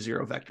it through the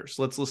zero vector.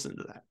 So let's listen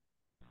to that.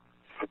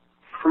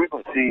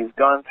 Frequency has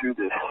gone through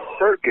this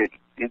circuit.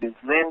 It is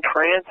then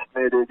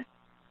transmitted.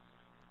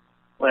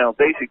 Well,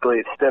 basically,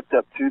 it's stepped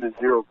up to the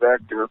zero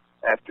vector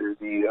after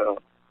the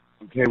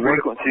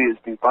frequency is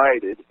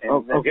divided.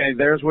 And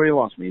there's where you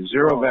lost me.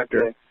 Zero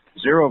vector. Okay.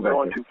 Zero vector.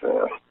 Going too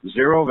fast.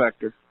 Zero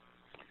vector.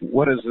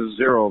 What is a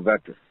zero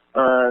vector?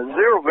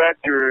 Zero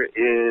vector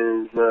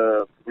is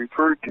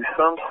referred to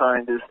some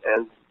scientists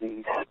as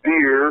the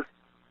sphere,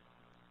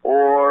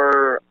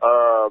 or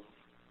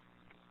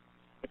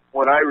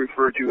what I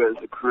refer to as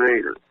the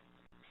creator.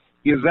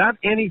 Is that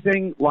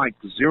anything like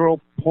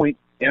 0-point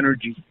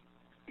energy?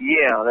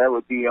 Yeah, that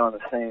would be on the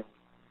same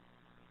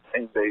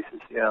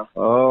basis, yeah.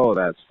 Oh,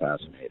 that's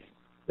fascinating.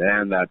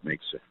 Then that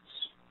makes sense.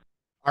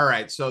 All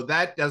right, so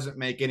that doesn't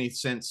make any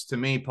sense to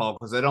me, Paul,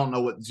 because I don't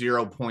know what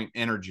 0-point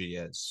energy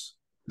is.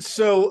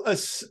 So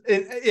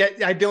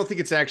I don't think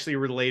it's actually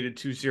related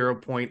to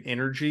 0-point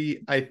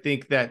energy. I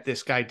think that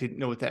this guy didn't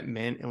know what that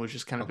meant and was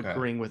just kind of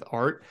agreeing with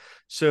Art.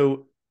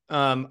 So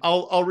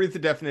I'll read the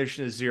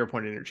definition as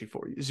 0-point energy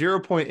for you.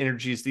 0-point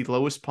energy is the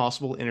lowest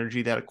possible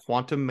energy that a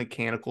quantum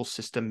mechanical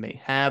system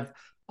may have.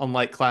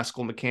 Unlike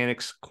classical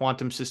mechanics,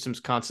 quantum systems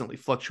constantly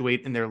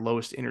fluctuate in their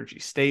lowest energy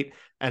state,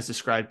 as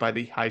described by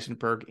the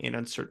Heisenberg and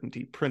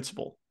uncertainty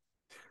principle.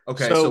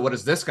 Okay, so what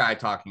is this guy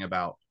talking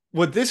about?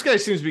 What this guy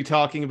seems to be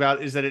talking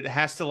about is that it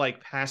has to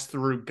like pass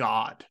through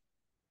God.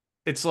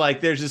 It's like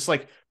there's this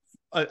like,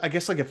 I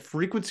guess like a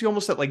frequency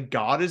almost that like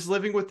God is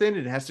living within.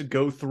 It has to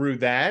go through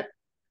that,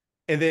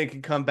 and then it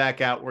can come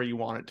back out where you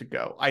want it to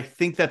go. I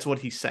think that's what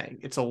he's saying.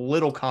 It's a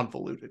little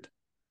convoluted.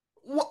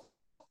 Well,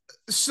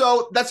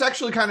 so that's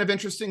actually kind of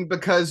interesting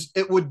because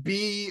it would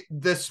be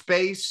the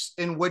space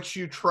in which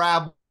you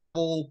travel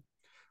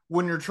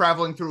when you're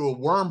traveling through a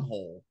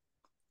wormhole,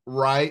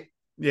 right?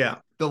 Yeah.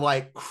 The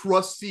like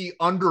crusty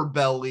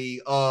underbelly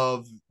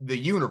of the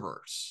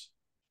universe.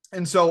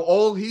 And so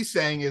all he's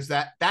saying is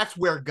that that's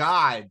where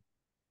God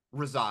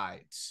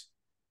resides,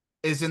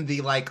 is in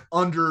the like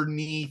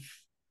underneath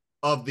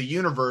of the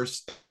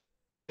universe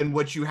in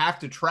which you have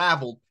to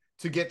travel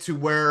to get to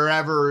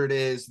wherever it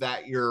is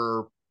that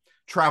you're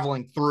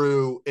traveling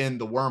through in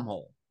the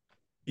wormhole.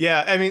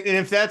 Yeah, I mean, and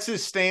if that's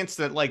his stance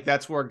that like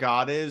that's where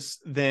God is,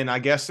 then I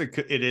guess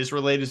it is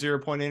related to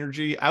 0-point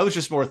energy. I was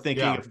just more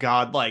thinking of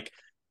God like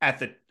at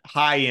the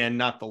high end,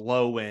 not the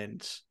low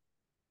end.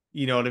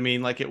 You know what I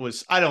mean? Like it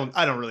was. I don't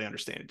really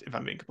understand it, if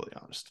I'm being completely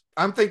honest.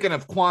 I'm thinking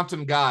of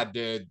quantum God,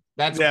 dude.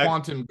 That's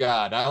quantum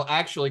God. I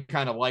actually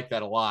kind of like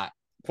that a lot.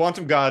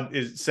 Quantum God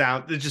it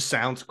just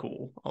sounds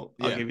cool. I'll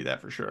give you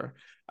that for sure.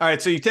 All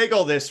right, so you take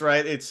all this,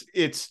 right?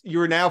 It's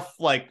you're now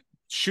like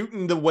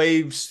shooting the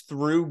waves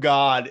through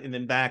God and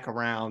then back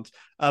around.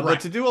 Right.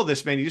 But to do all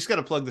this, man, you just got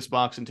to plug this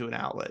box into an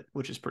outlet,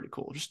 which is pretty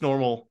cool. Just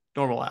normal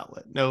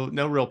outlet.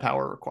 No real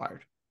power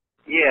required.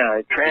 Yeah,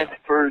 it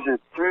transfers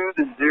it through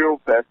the zero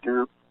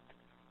vector,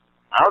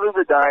 out of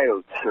the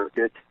diode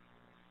circuit,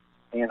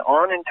 and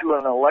on into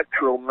an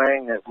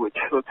electromagnet which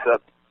hooks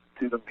up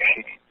to the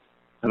machine.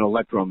 An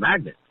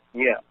electromagnet?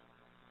 Yeah.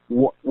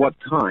 What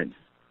kind?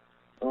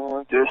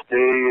 Just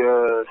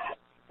a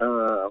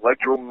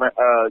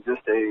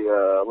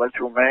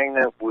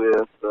electromagnet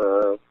with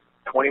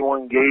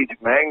 21 gauge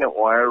magnet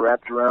wire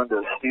wrapped around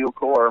a steel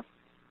core.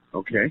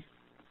 Okay.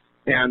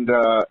 And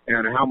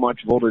how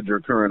much voltage or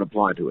current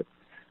applied to it?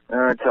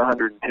 It's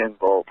 110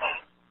 volts.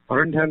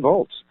 110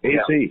 volts.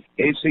 AC.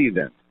 Yeah. AC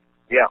then.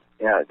 Yeah.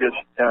 Just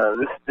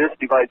this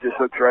device just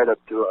hooks right up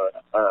to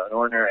an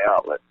ordinary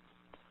outlet.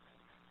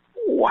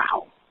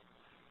 Wow.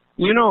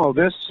 You know,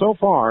 this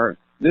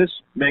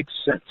makes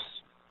sense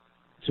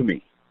to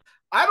me.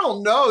 I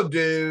don't know,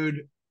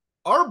 dude.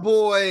 Our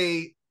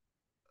boy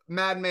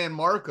Madman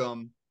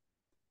Markham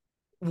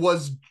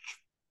was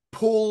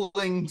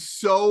pulling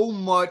so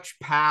much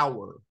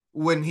power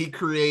when he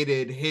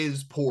created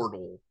his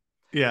portal.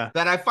 Yeah.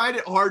 That I find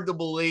it hard to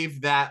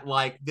believe that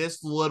like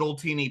this little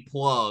teeny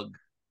plug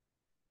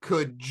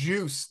could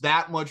juice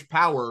that much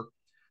power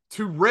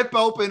to rip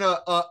open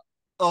a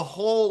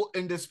hole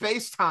into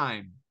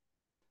space-time.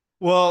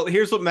 Well,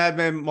 here's what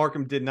Madman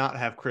Markham did not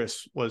have,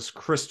 Chris, was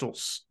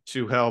crystals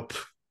to help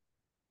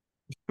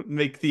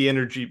make the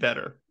energy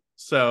better.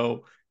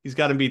 So he's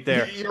got to meet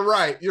there. You're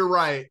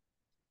right.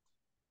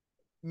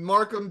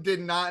 Markham did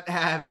not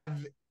have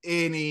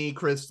any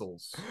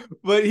crystals.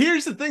 But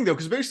here's the thing, though,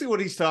 because basically what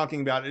he's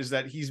talking about is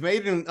that he's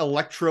made an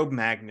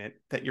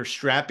electromagnet that you're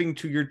strapping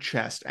to your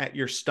chest at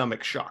your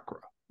stomach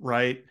chakra,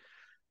 right?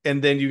 And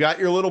then you got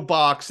your little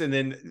box, and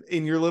then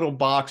in your little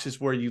box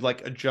is where you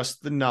like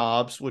adjust the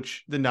knobs,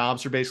 which the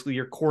knobs are basically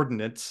your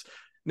coordinates.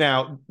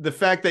 Now, the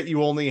fact that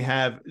you only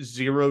have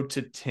 0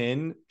 to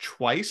 10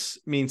 twice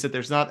means that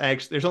there's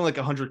only like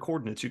 100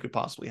 coordinates you could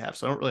possibly have.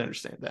 So I don't really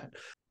understand that.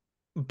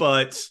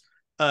 But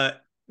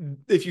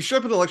if you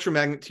strap an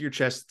electromagnet to your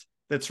chest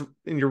and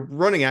you're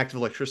running active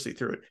electricity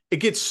through it, it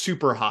gets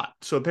super hot.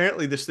 So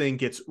apparently this thing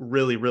gets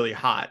really, really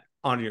hot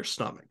on your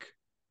stomach.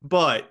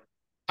 But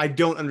I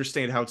don't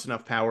understand how it's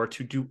enough power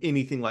to do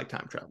anything like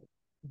time travel.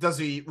 Does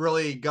he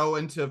really go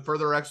into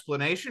further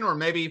explanation? Or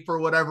maybe for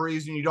whatever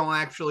reason, you don't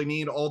actually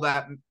need all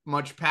that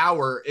much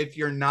power if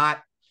you're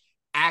not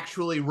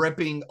actually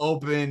ripping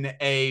open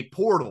a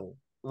portal,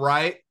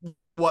 right?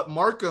 What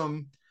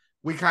Markham,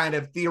 we kind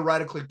of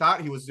theoretically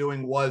thought he was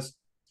doing was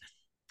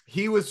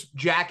he was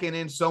jacking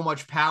in so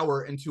much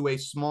power into a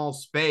small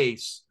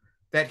space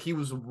that he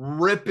was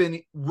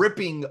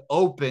ripping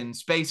open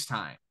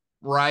space-time,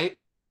 right?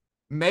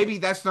 maybe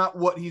that's not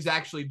what he's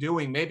actually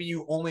doing. Maybe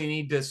you only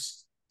need to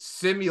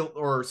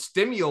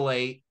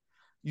stimulate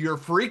your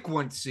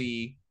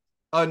frequency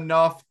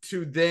enough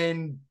to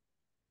then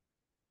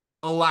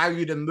allow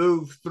you to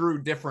move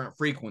through different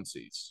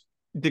frequencies.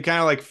 To kind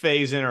of like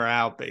phase in or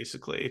out,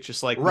 basically. It's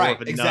just like more of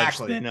a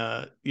exactly.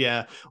 nudge than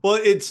yeah. Well,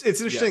 it's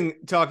interesting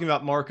talking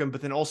about Markham,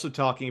 but then also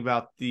talking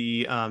about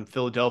the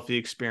Philadelphia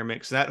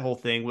experiment, because that whole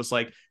thing was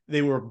like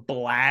they were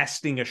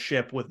blasting a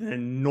ship with an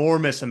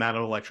enormous amount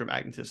of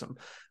electromagnetism.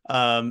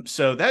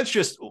 So that's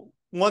just,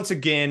 once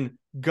again,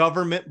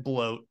 government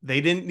bloat.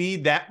 They didn't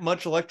need that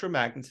much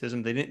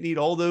electromagnetism. They didn't need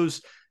all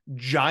those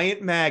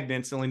giant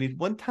magnets. They only need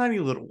one tiny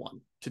little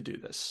one to do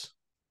this.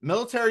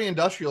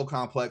 Military-industrial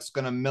complex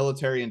gonna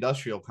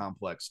military-industrial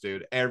complex,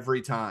 dude.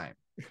 Every time.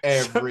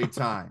 Every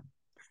time.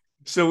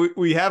 So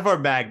we have our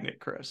magnet,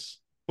 Chris.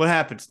 What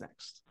happens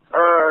next?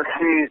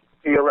 See,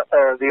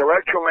 the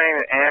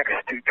electromagnet acts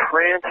to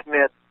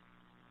transmit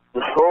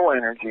the soul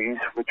energies,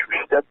 which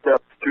were stepped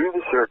up through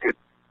the circuit,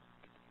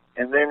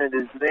 and then it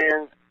is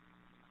then,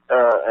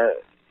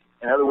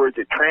 in other words,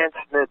 it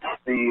transmits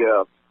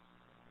the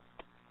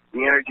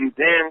energy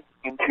then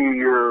into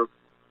your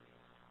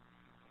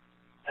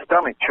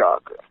stomach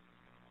chakra,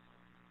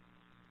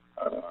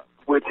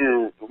 which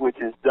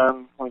is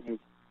done when you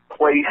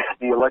place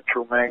the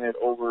electromagnet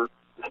over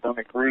the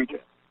stomach region.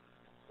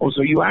 Oh,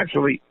 so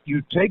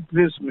you take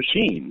this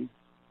machine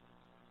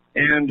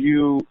and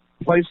you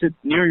place it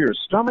near your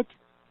stomach?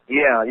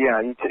 Yeah.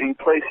 You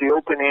place the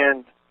open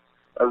end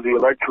of the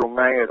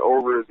electromagnet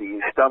over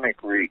the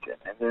stomach region,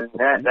 and then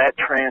that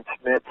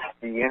transmits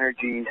the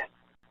energies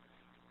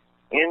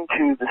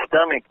into the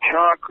stomach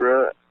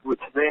chakra,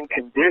 which then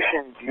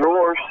conditions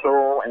your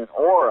soul and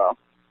aura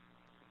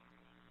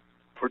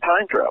for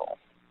time travel.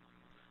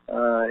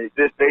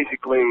 This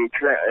basically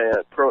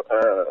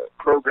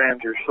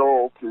programs your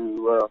soul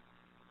to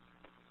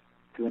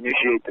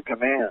initiate the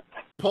commands.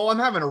 Paul, I'm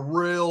having a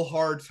real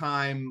hard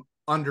time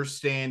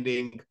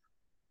understanding,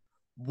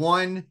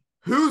 one,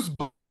 who's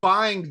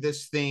buying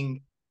this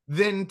thing,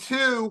 then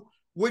two,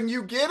 when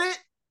you get it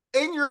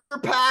in your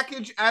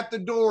package at the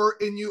door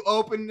and you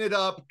open it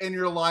up and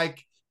you're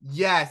like,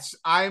 yes,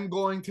 I'm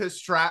going to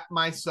strap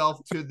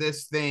myself to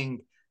this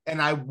thing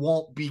and I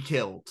won't be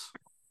killed.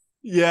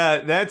 Yeah,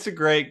 that's a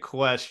great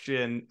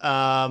question.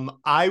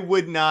 I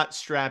would not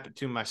strap it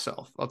to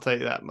myself. I'll tell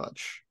you that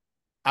much.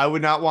 I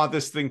would not want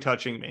this thing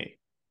touching me.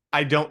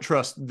 I don't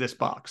trust this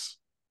box.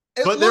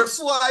 It looks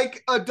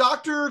like a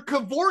Dr.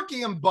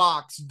 Kevorkian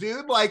box,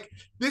 dude. Like,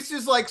 this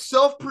is like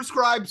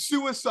self-prescribed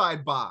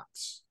suicide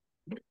box.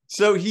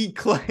 So he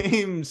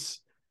claims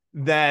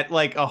that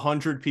like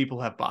 100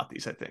 people have bought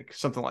these, I think,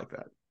 something like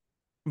that.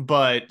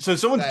 But so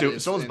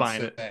someone's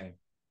buying it.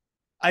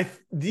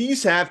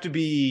 These have to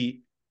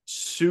be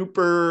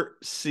super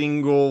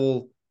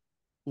single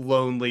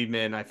lonely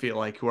men, I feel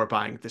like, who are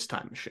buying this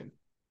time machine.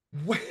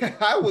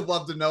 I would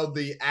love to know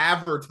the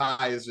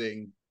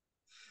advertising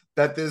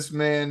that this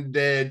man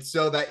did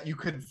so that you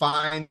could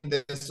find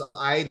this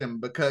item,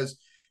 because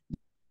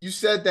you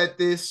said that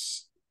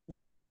this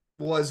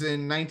was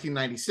in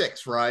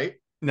 1996, right?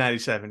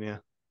 97, yeah.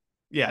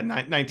 Yeah,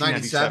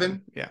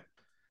 1997. Yeah.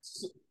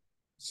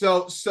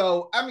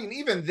 So I mean,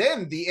 even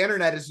then, the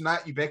internet is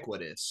not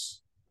ubiquitous.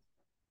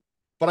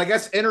 But I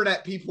guess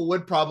internet people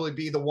would probably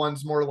be the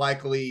ones more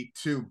likely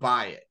to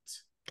buy it.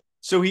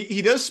 So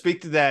he does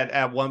speak to that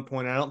at one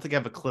point. I don't think I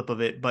have a clip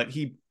of it, but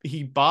he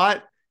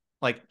bought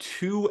like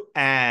 2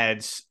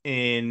 ads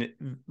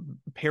in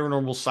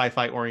paranormal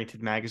sci-fi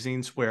oriented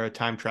magazines where a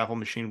time travel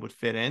machine would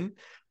fit in.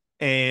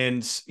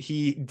 And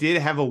he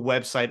did have a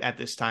website at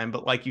this time,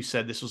 but like you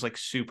said, this was like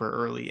super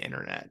early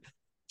internet.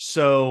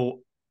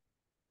 So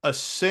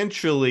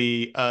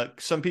essentially,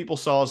 some people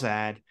saw his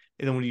ad.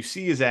 And then when you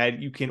see his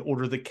ad, you can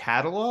order the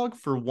catalog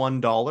for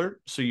 $1.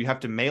 So you have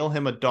to mail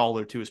him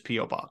 $1 to his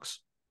P.O. box.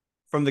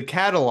 From the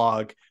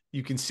catalog,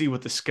 you can see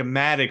what the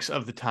schematics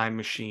of the time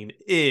machine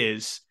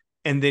is.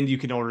 And then you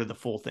can order the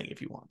full thing if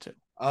you want to.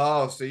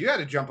 Oh, so you had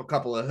to jump a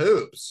couple of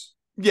hoops.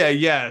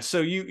 Yeah.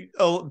 So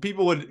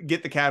people would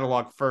get the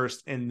catalog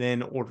first and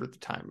then order the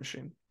time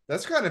machine.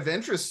 That's kind of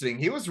interesting.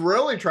 He was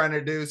really trying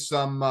to do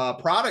some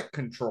product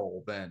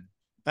control then.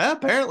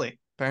 Apparently.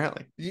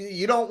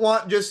 You don't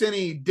want just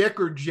any Dick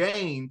or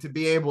Jane to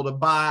be able to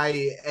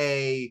buy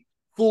a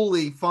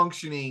fully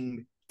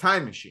functioning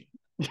time machine.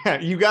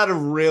 Yeah, you got to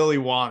really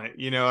want it.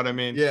 You know what I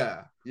mean?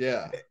 Yeah.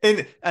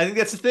 And I think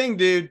that's the thing,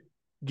 dude.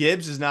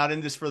 Gibbs is not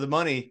in this for the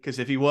money, because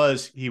if he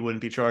was, he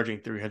wouldn't be charging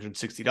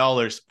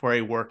 $360 for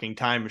a working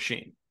time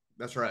machine.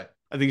 That's right.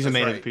 I think he's a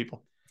man of the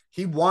people.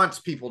 He wants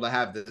people to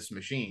have this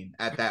machine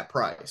at that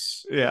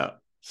price. Yeah.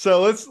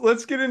 So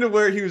let's get into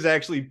where he was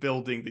actually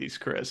building these,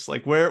 Chris.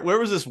 Like where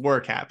was this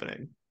work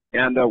happening?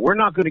 And we're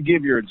not going to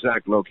give your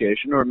exact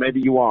location, or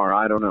maybe you are.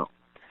 I don't know.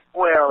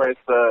 Well,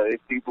 if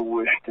people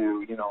wish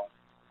to,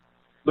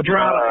 but you're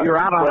out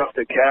on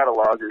a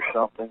catalog or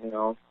something,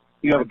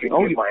 You have give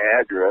my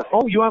address.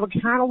 Oh, you have a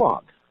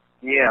catalog.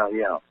 Yeah.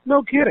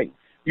 No kidding.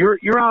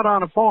 You're out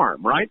on a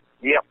farm, right?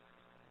 Yep.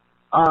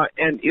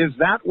 And is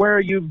that where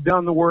you've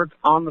done the work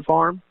on the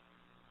farm?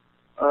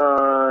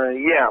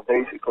 Yeah,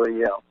 basically,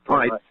 yeah. All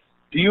right.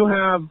 Do you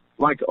have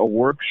like a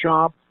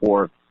workshop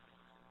or,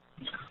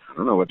 I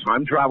don't know, a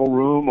time travel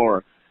room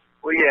or?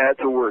 Well, yeah, it's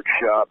a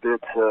workshop.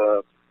 It's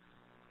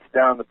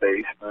down in the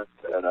basement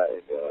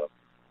that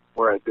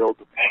where I build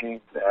the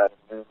machines at,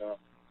 and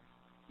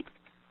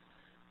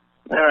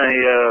then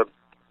I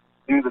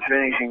do the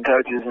finishing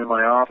touches in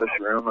my office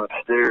room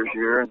upstairs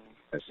here, and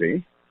I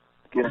see.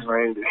 Getting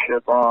ready to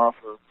ship off.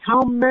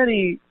 How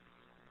many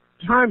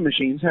time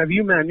machines have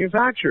you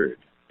manufactured?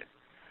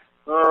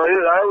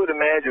 I would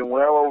imagine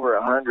well over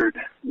 100.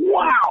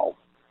 Wow!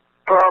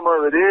 Problem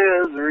of it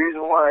is, the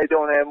reason why I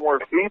don't have more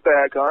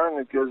feedback on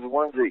them is because the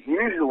ones that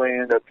usually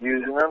end up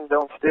using them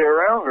don't stay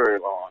around very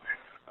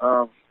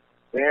long.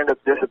 They end up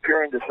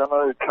disappearing to some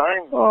other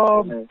time.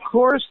 Of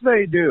course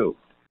they do.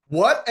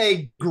 What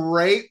a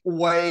great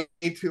way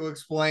to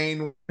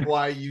explain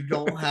why you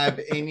don't have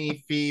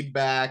any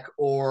feedback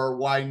or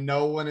why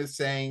no one is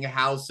saying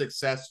how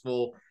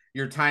successful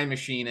your time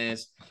machine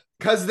is.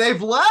 Because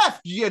they've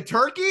left, you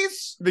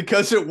turkeys.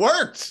 Because it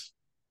worked.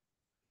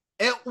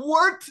 It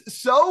worked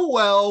so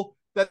well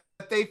that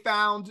they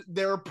found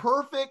their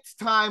perfect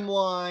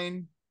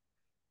timeline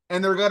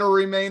and they're going to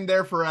remain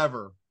there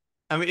forever.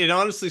 I mean, it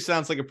honestly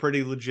sounds like a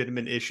pretty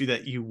legitimate issue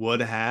that you would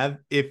have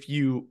if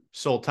you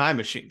sold time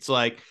machines.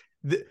 Like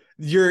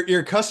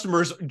your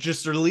customers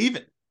just are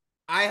leaving.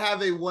 I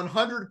have a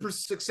 100%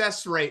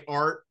 success rate,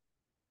 Art.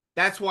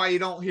 That's why you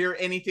don't hear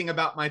anything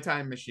about my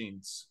time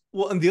machines.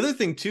 Well, and the other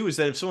thing too is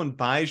that if someone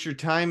buys your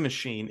time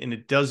machine and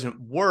it doesn't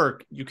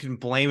work, you can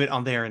blame it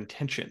on their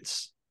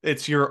intentions.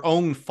 It's your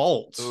own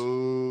fault.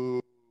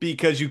 Ooh.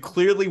 Because you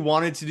clearly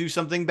wanted to do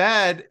something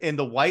bad and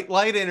the white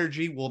light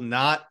energy will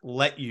not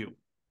let you.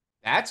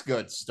 That's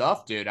good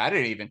stuff, dude. I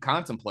didn't even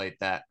contemplate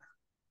that.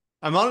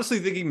 I'm honestly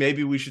thinking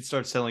maybe we should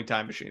start selling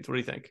time machines. What do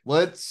you think?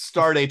 Let's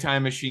start a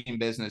time machine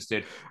business,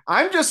 dude.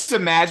 I'm just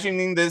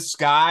imagining this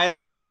guy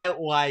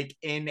like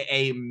in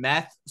a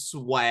meth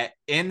sweat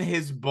in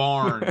his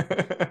barn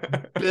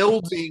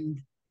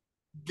building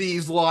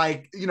these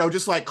like,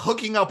 just like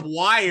hooking up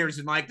wires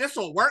and like, this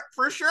will work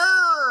for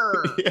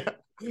sure. Yeah.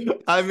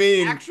 I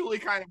mean, actually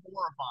kind of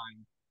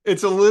horrifying.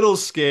 It's a little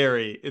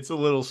scary.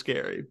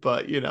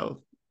 But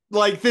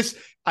like this,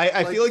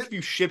 I feel like if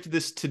you shipped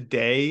this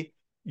today,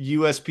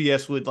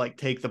 USPS would like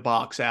take the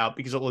box out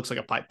because it looks like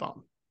a pipe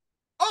bomb.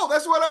 Oh,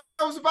 that's what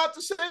I was about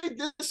to say.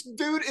 This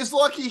dude is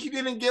lucky he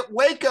didn't get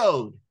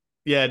Waco'd.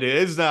 Yeah, dude,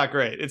 it's not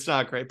great.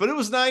 But it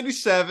was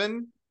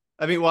 97.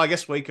 I mean, well, I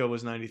guess Waco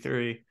was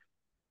 93.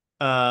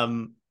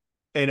 And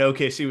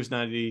OKC was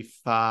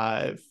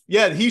 95.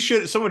 Yeah,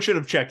 someone should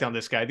have checked on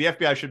this guy. The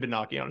FBI should have been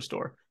knocking on his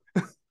door.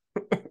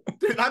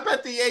 Dude, I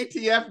bet the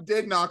ATF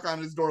did knock on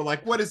his door.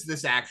 Like, what is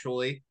this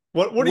actually?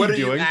 What are you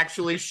doing? You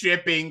actually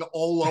shipping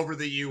all over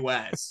the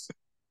U.S.?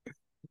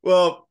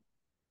 Well,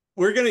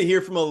 we're going to hear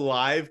from a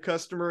live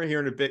customer here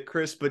in a bit,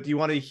 Chris, but do you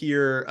want to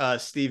hear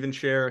Steven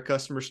share a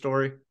customer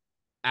story?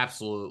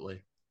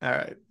 Absolutely. All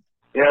right.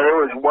 Yeah, there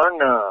was one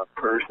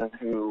person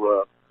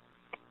who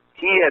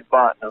he had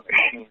bought a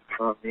machine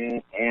from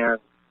me, and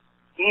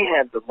he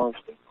had the most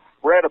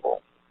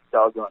incredible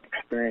doggone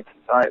experiences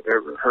I've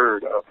ever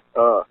heard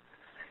of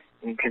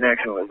in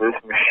connection with this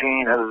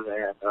machine, other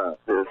than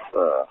this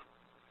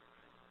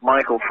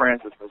Michael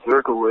Francis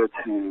Mazurkowitz,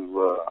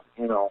 who,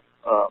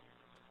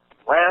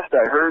 last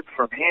I heard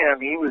from him,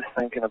 he was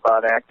thinking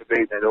about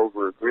activating it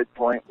over a grid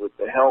point with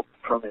the help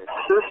from his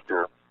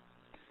sister.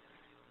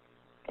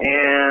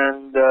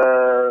 And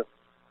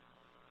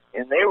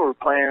they were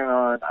planning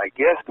on, I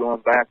guess,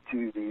 going back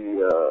to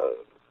the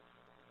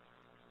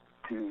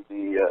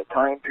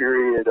time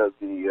period of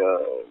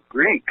the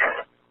Greeks.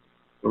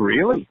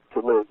 Really? To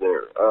live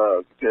there,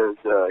 because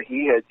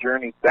he had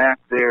journeyed back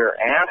there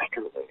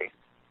astrally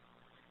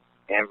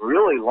and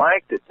really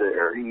liked it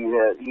there.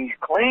 He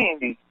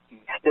claimed he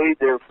stayed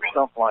there for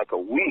something like a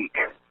week.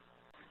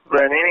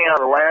 But anyhow,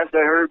 the last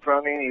I heard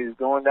from him, he was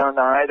going down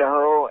to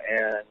Idaho,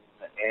 and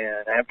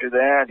after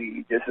that,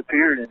 he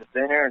disappeared into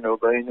thin air.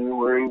 Nobody knew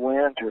where he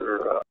went.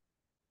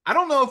 I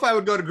don't know if I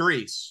would go to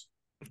Greece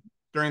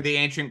during the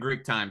ancient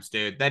Greek times,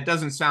 dude. That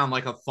doesn't sound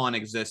like a fun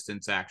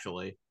existence,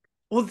 actually.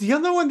 Well, the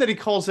other one that he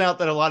calls out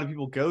that a lot of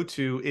people go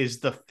to is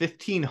the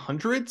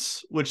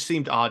 1500s, which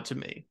seemed odd to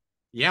me.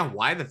 Yeah,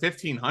 why the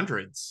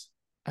 1500s?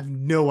 I have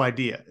no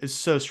idea. It's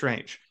so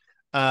strange.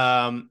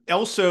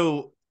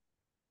 Also,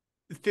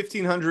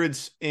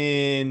 1500s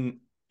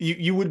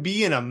you would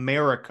be in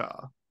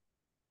America.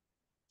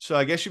 So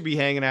I guess you'd be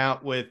hanging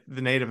out with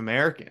the Native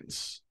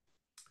Americans.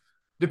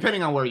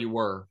 Depending on where you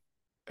were.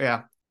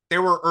 Yeah.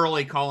 There were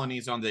early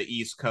colonies on the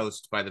East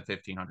Coast by the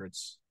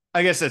 1500s.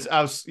 I guess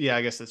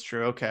that's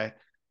true. Okay.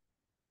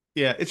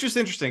 Yeah, it's just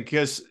interesting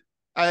because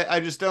I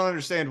just don't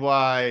understand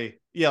why.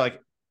 Yeah,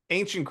 like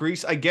ancient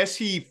Greece. I guess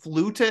he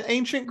flew to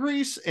ancient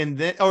Greece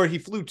or he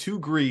flew to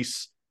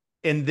Greece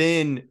and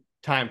then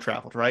time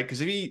traveled, right?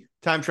 Because if he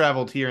time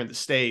traveled here in the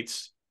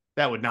States,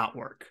 that would not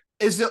work.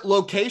 Is it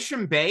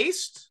location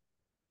based?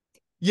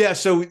 Yeah.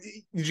 So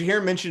did you hear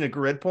him mention a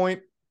grid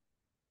point?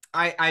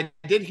 I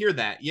did hear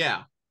that.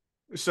 Yeah.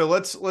 So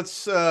let's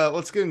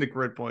get into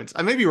grid points.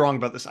 I may be wrong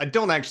about this. I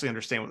don't actually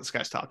understand what this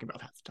guy's talking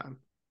about half the time.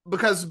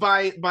 Because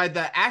by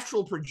the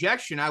astral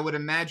projection, I would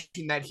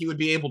imagine that he would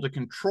be able to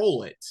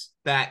control it.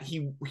 That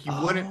he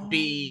wouldn't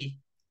be.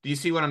 Do you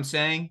see what I'm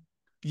saying?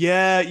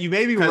 Yeah, you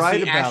may be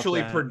right about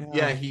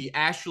that. He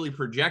actually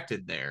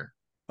projected there.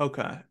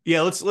 Okay.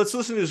 Yeah, let's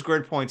listen to his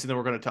grid points, and then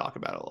we're going to talk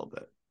about it a little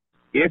bit.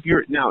 If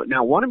you're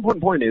now, one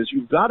important point is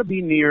you've got to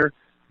be near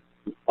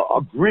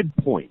a grid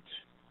point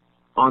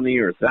on the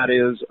Earth. That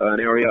is an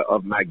area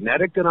of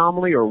magnetic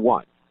anomaly, or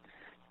what?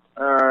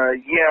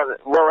 Yeah,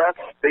 well,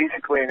 that's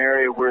basically an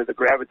area where the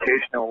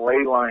gravitational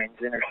ley lines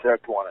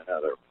intersect one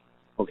another.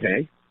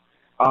 Okay.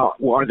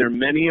 Well, are there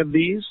many of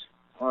these?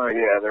 Oh,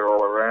 yeah, they're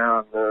all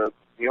around.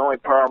 The only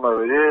problem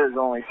of it is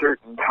only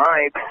certain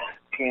types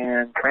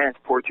can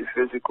transport you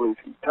physically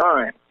through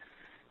time.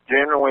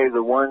 Generally,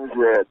 the ones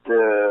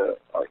that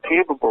are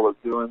capable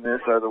of doing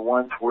this are the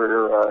ones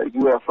where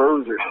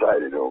UFOs are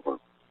sighted over.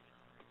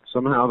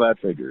 Somehow that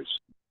figures.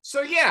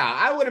 So yeah,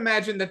 I would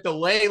imagine that the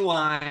ley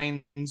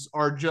lines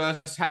are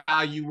just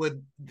how you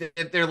would.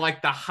 They're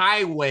like the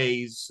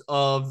highways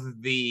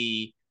of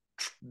the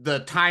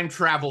time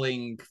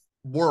traveling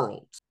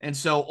world, and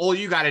so all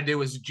you got to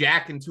do is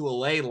jack into a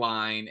ley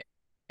line,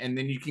 and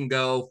then you can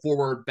go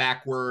forward,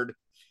 backward.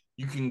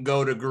 You can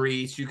go to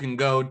Greece. You can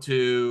go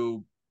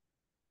to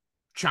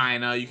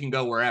China. You can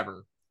go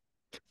wherever.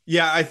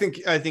 Yeah, I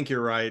think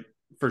you're right.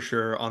 For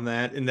sure on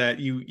that, in that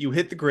you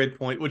hit the grid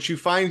point, which you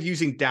find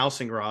using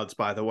dowsing rods,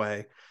 by the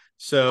way.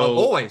 So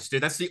always,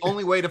 dude, that's the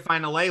only way to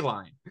find a ley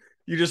line.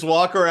 You just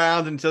walk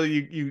around until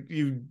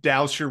you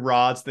douse your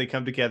rods. They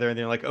come together, and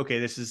they're like, okay,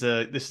 this is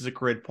a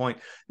grid point.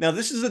 Now,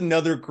 this is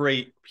another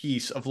great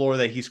piece of lore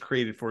that he's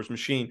created for his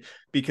machine,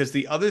 because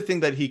the other thing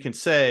that he can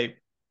say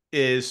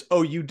is,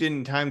 oh, you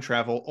didn't time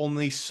travel.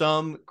 Only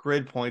some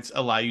grid points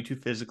allow you to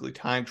physically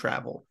time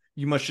travel.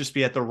 You must just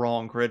be at the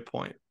wrong grid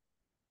point.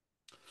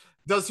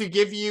 Does he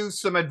give you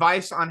some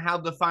advice on how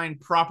to find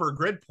proper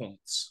grid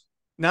points?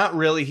 Not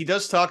really. He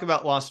does talk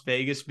about Las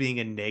Vegas being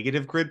a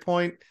negative grid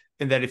point,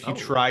 and that if you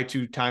try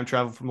to time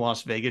travel from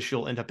Las Vegas,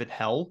 you'll end up in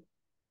hell.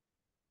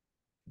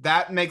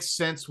 That makes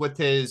sense with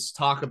his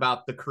talk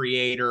about the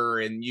creator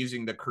and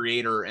using the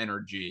creator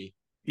energy.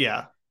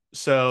 Yeah.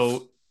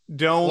 So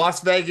don't.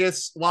 Las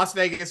Vegas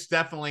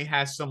definitely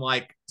has some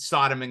like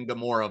Sodom and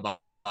Gomorrah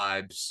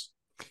vibes.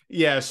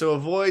 Yeah, so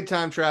avoid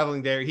time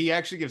traveling there. He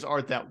actually gives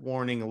Art that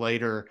warning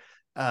later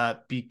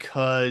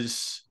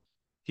because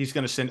he's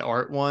going to send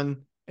Art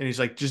one. And he's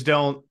like,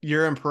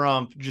 you're in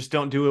Pahrump, just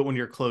don't do it when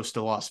you're close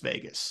to Las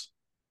Vegas.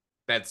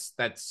 That's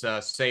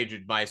sage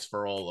advice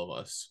for all of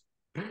us.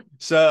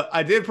 So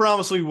I did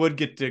promise we would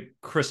get to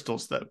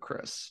crystals, though,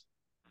 Chris.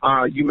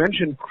 You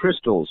mentioned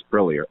crystals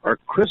earlier. Are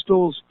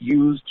crystals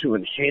used to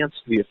enhance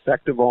the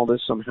effect of all this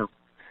somehow?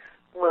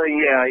 Well,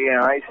 yeah.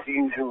 I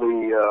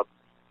usually...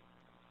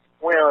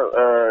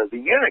 the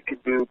unit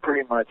could do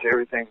pretty much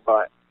everything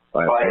by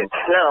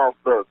itself,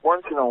 but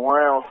once in a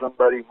while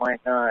somebody might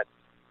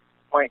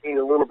need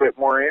a little bit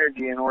more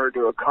energy in order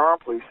to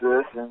accomplish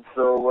this, and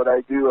so what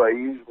I do, I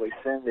usually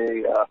send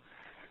a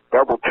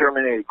double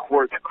terminated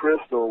quartz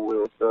crystal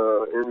with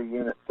every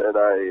unit that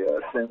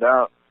I send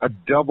out. A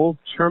double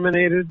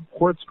terminated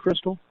quartz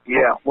crystal?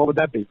 Yeah. What would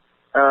that be?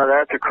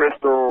 That's a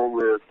crystal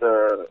with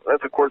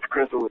that's a quartz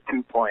crystal with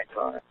 2 points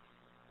on it.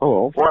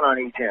 Oh. One on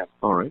each end.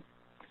 All right.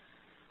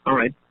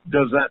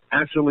 Does that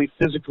actually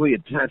physically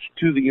attach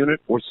to the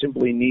unit, or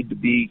simply need to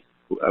be?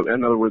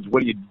 In other words,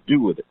 what do you do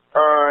with it?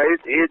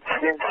 It's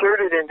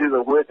inserted into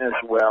the witness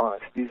well,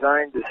 and it's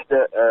designed to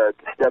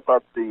step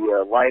up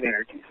the light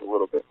energies a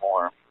little bit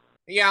more.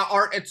 Yeah,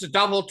 or it's a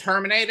double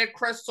terminated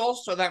crystal,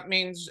 so that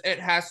means it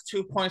has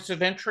 2 points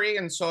of entry,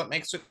 and so it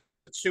makes it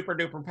super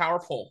duper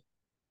powerful.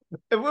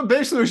 What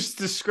basically we're just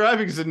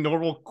describing is a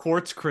normal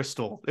quartz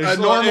crystal.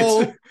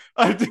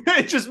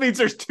 It just means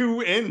there's two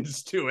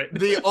ends to it.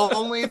 The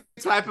only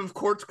type of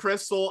quartz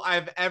crystal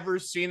I've ever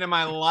seen in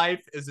my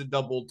life is a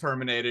double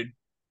terminated.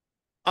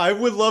 I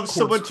would love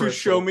someone to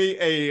show me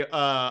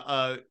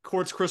a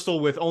quartz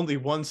crystal with only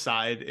one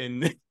side,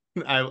 and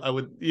I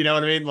would, you know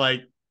what I mean?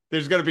 Like,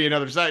 there's going to be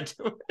another side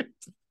to it.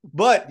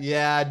 But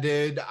yeah,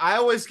 dude, I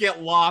always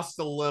get lost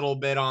a little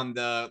bit on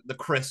the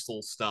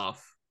crystal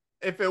stuff.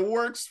 If it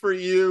works for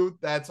you,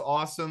 that's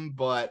awesome,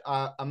 but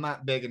I'm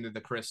not big into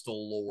the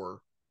crystal lore.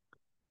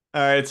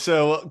 All right,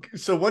 so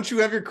once you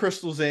have your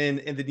crystals in,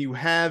 and then you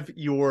have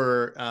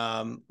your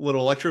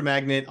little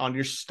electromagnet on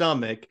your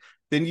stomach,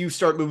 then you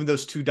start moving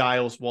those two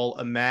dials while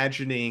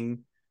imagining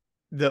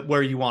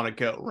where you want to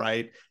go,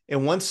 right?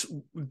 And once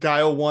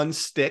dial 1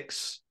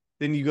 sticks,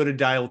 then you go to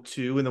dial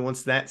 2, and then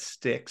once that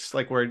sticks,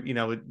 like where,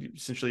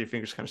 essentially your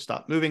fingers kind of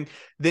stop moving,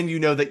 then you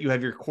know that you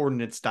have your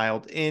coordinates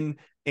dialed in,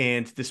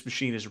 and this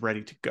machine is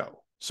ready to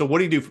go. So what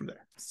do you do from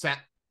there?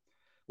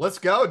 Let's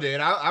go, dude.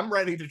 I'm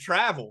ready to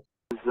travel.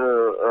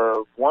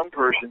 There's one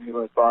person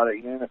who had bought a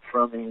unit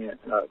from me in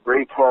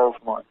Great Falls,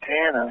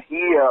 Montana.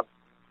 He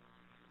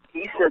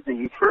said that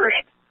you first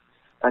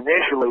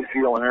initially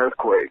feel an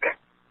earthquake.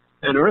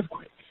 An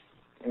earthquake?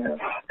 Yes.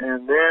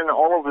 And then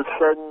all of a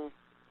sudden,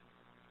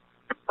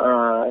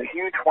 a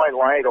huge white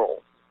light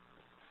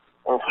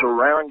will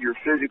surround your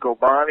physical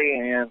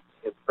body,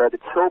 but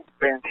it's so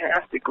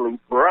fantastically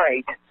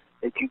bright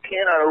that you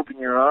cannot open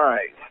your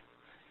eyes.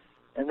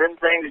 And then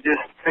things just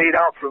fade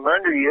out from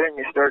under you, and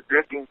you start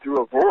drifting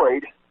through a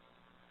void.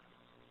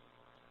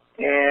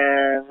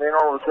 And then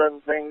all of a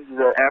sudden, things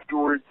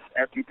afterwards,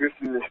 after you drift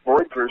through this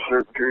void for a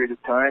certain period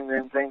of time,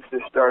 then things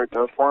just start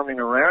forming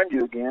around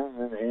you again,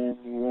 and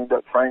you end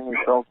up finding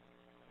yourself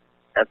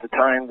at the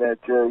time that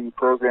you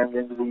programmed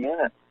into the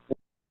unit.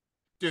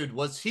 Dude,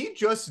 was he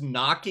just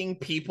knocking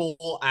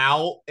people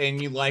out,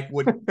 and you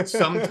would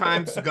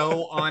sometimes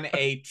go on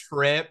a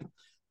trip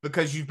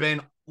because you've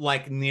been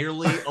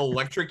nearly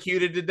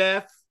electrocuted to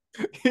death?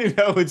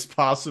 It's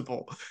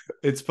possible.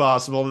 It's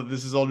possible that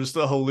this is all just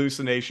a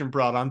hallucination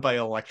brought on by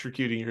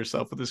electrocuting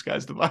yourself with this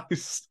guy's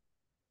device.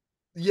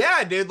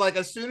 Yeah, dude.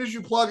 As soon as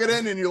you plug it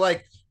in and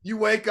you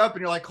wake up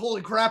and you're like,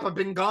 holy crap, I've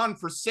been gone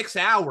for 6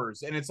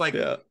 hours. And it's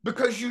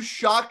because you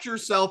shocked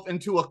yourself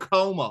into a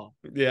coma.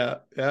 Yeah.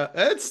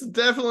 It's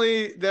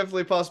definitely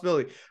a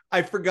possibility.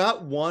 I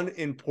forgot one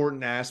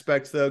important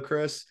aspect though,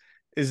 Chris,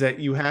 is that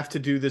you have to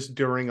do this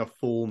during a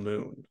full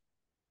moon.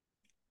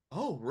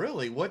 Oh,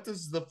 really? What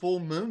does the full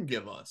moon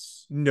give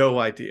us? No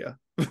idea.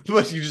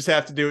 But you just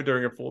have to do it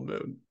during a full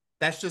moon.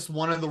 That's just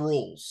one of the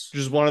rules.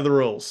 Just one of the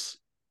rules.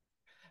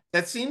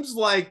 That seems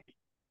like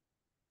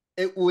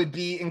it would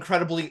be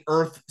incredibly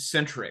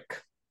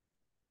Earth-centric.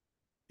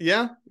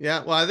 Yeah.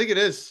 Well, I think it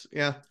is.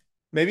 Yeah.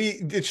 Maybe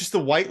it's just the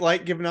white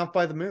light given off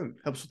by the moon.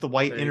 Helps with the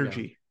white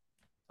energy.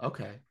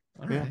 Okay.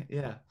 All right.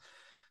 Yeah.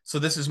 So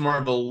this is more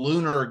of a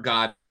lunar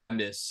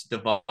goddess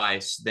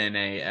device than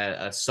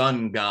a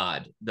sun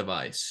god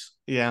device.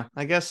 Yeah,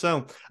 I guess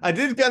so. I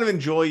did kind of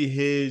enjoy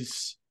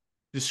his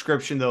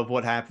description though of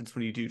what happens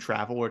when you do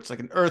travel, where it's like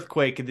an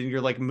earthquake and then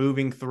you're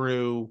moving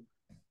through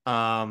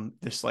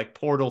this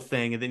portal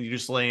thing and then you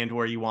just land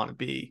where you want to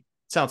be.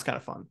 Sounds kind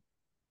of fun.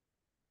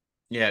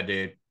 Yeah,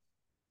 dude.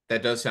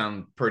 That does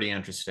sound pretty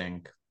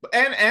interesting.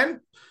 And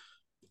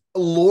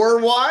lore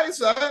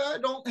wise, I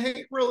don't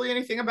hate really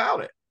anything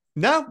about it.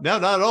 No,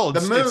 not at all.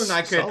 The moon,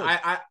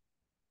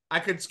 I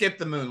could skip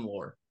the moon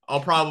lore.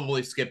 I'll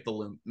probably skip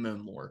the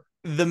moon lore.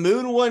 The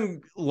moon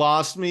one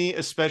lost me,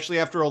 especially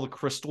after all the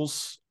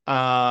crystals.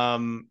 Yeah.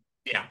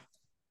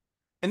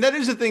 And that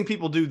is the thing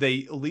people do.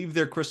 They leave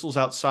their crystals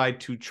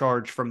outside to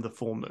charge from the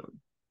full moon.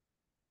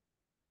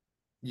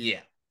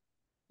 Yeah.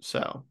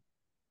 So,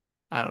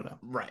 I don't know.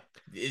 Right.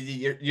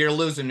 You're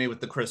losing me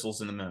with the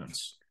crystals and the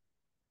moons.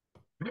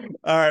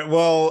 All right.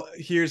 Well,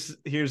 here's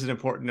an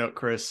important note,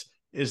 Chris,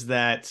 is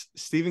that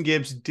Stephen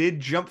Gibbs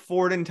did jump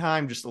forward in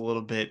time just a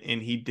little bit,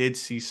 and he did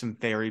see some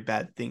very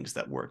bad things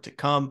that were to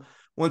come.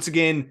 Once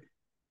again,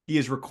 he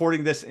is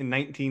recording this in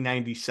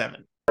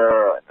 1997.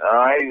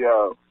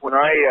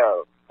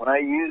 When I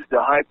used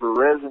the hyper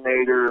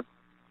resonator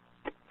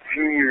a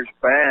few years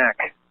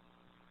back,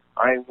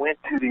 I went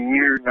to the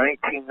year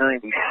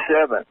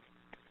 1997,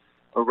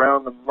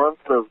 around the month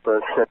of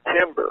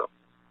September.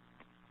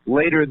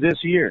 Later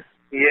this year.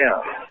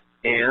 Yes.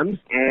 And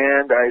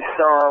I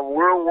saw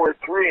World War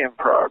III in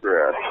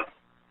progress.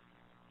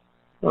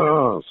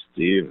 Oh,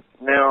 Steve.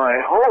 Now,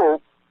 I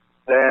hope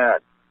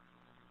that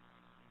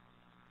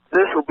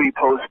this will be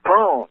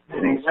postponed.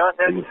 See, not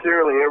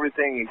necessarily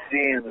everything you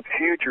see in the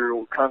future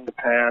will come to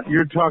pass.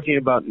 You're talking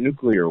about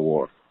nuclear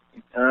war.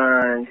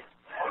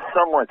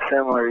 Somewhat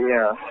similar,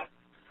 yes.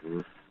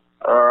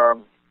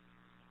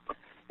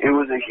 It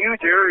was a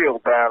huge aerial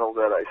battle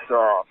that I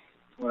saw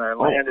when I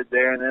landed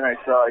there, and then I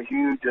saw a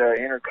huge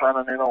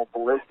intercontinental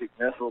ballistic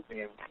missile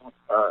being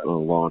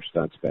launched.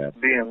 That's bad.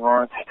 Being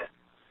launched.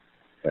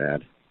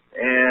 Bad.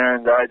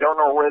 And I don't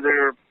know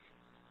whether,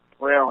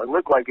 well, it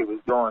looked like it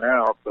was going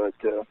out, but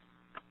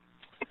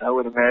I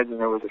would imagine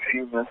there was a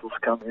few missiles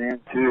coming in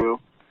too.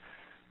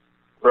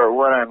 But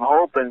what I'm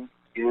hoping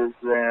is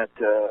that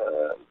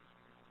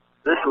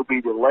this will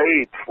be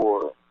delayed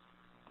for,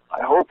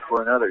 I hope,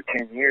 for another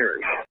 10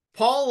 years.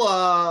 Paul,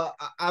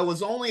 I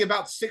was only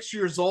about 6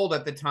 years old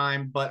at the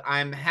time, but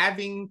I'm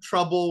having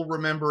trouble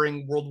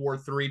remembering World War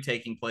III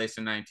taking place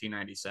in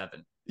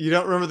 1997. You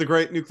don't remember the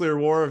Great Nuclear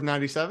War of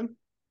 97?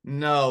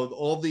 No,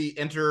 all the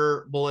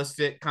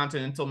interballistic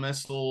continental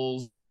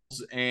missiles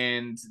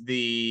and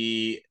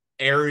the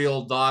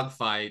aerial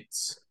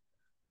dogfights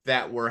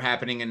that were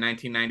happening in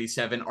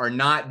 1997 are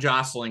not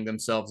jostling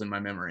themselves in my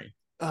memory.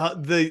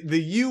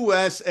 The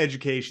U.S.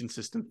 education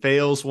system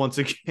fails once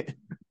again.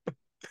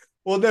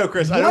 Well, no,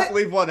 Chris, I don't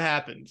believe what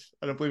happened.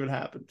 I don't believe it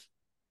happened.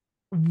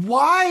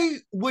 Why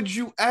would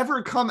you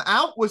ever come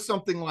out with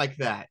something like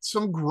that?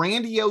 Some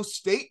grandiose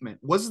statement.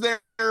 Was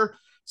there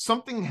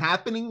something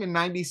happening in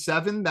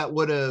 97 that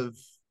would have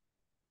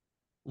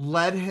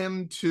led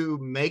him to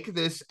make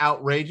this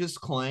outrageous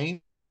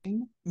claim?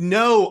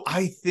 No,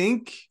 I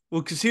think,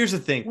 well, because here's the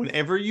thing.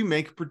 Whenever you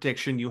make a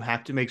prediction, you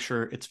have to make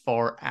sure it's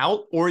far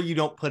out or you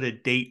don't put a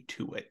date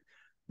to it.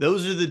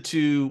 Those are the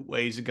two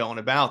ways of going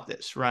about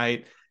this,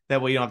 right?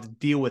 That way you don't have to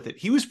deal with it.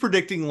 He was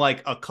predicting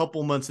like a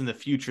couple months in the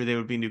future there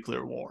would be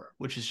nuclear war,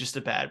 which is just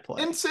a bad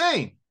play.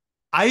 Insane.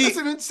 That's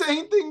an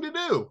insane thing to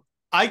do.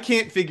 I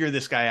can't figure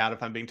this guy out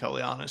if I'm being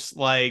totally honest.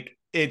 Like,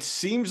 it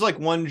seems like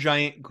one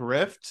giant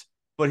grift,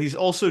 but he's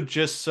also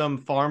just some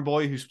farm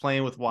boy who's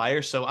playing with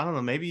wire. So I don't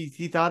know. Maybe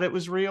he thought it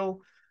was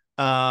real.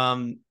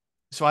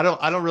 So I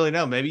don't really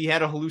know. Maybe he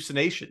had a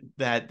hallucination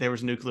that there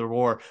was nuclear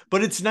war,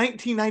 but it's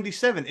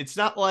 1997. It's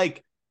not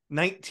like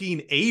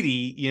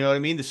 1980. You know what I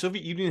mean? The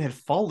Soviet Union had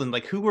fallen.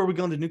 Like, who were we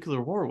going to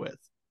nuclear war with?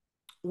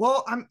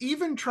 Well, I'm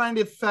even trying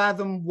to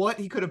fathom what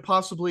he could have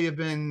possibly have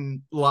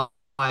been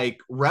like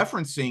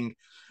referencing.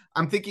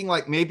 I'm thinking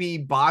like maybe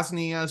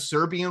Bosnia,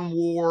 Serbian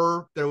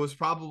war. There was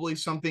probably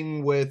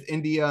something with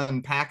India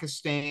and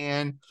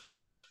Pakistan.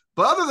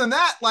 But other than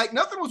that, like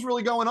nothing was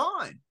really going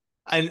on.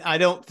 And I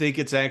don't think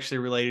it's actually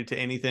related to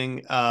anything.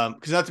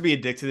 Because not to be a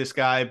dick to this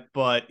guy,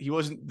 but he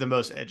wasn't the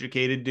most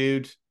educated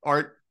dude.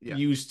 Art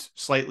used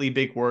slightly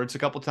big words a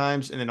couple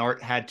times, and then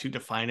Art had to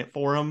define it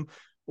for him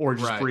or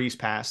just breeze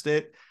past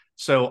it.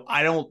 So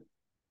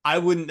I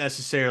wouldn't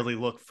necessarily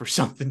look for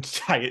something to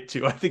tie it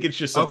to. I think it's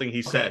just something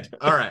he said.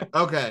 All right.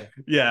 Okay.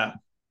 Yeah.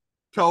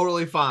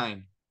 Totally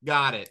fine.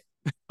 Got it.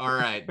 All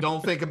right.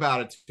 Don't think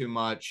about it too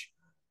much.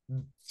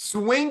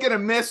 Swing and a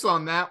miss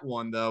on that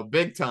one, though.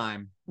 Big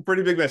time.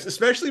 Pretty big miss,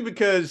 especially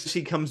because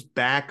he comes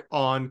back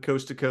on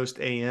Coast to Coast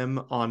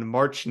AM on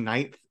March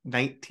 9th,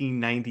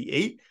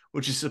 1998,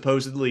 which is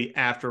supposedly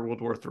after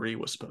World War III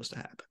was supposed to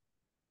happen.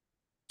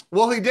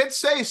 Well, he did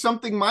say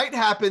something might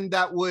happen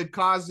that would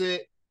cause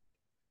it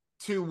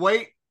to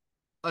wait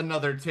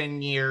another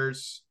 10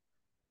 years,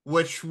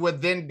 which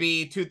would then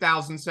be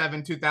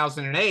 2007,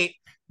 2008,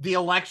 the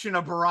election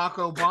of Barack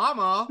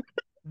Obama,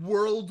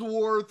 World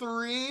War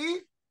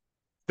III.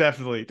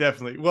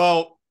 Definitely.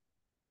 Well,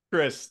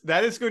 Chris,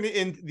 that is going to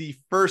end the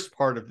first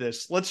part of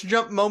this. Let's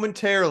jump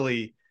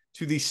momentarily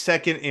to the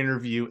second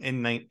interview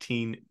in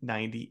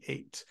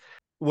 1998,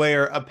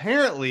 where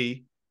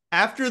apparently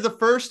after the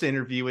first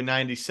interview in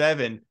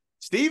 97,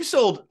 Steve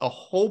sold a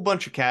whole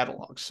bunch of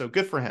catalogs. So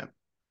good for him.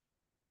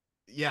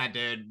 Yeah,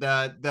 dude.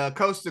 The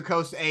Coast to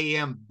Coast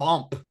AM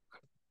bump,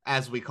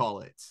 as we call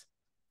it.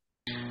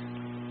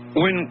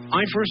 When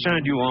I first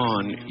had you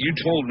on, you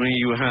told me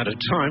you had a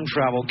time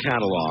travel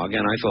catalog,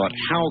 and I thought,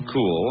 how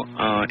cool,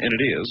 and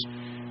it is.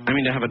 I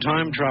mean, to have a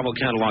time travel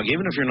catalog,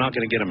 even if you're not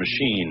going to get a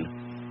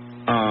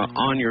machine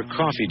on your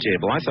coffee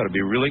table, I thought it'd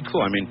be really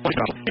cool. I mean, what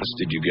else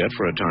did you get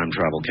for a time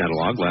travel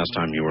catalog last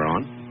time you were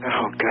on?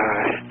 Oh,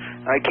 God.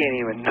 I can't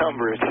even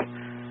number it.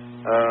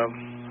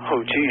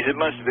 Oh, geez, it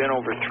must have been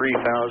over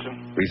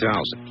 3,000.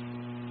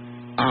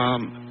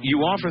 3,000. You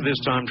offer this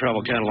time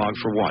travel catalog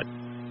for what?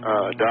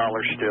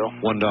 $1 still.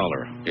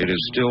 $1. It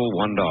is still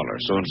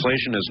 $1. So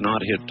inflation has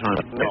not hit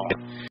time. No.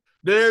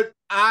 Dude,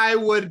 I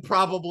would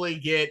probably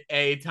get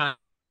a time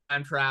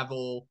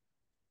travel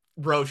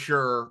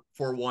brochure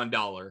for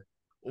 $1.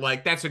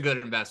 Like, that's a good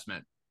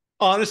investment.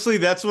 Honestly,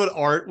 that's what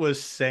Art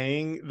was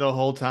saying the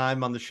whole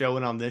time on the show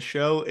and on this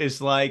show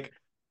is like,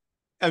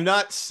 I'm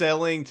not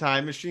selling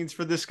time machines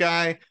for this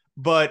guy,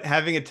 but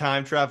having a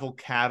time travel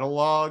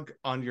catalog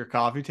on your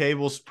coffee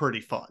table is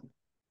pretty fun.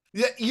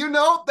 Yeah, you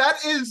know,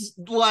 that is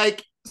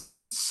like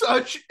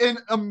such an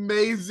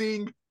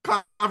amazing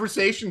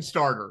conversation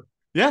starter.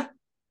 Yeah.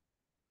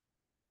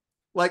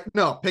 Like,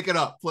 no, pick it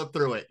up, flip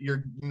through it.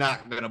 You're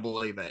not going to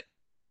believe it.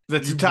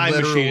 That's a time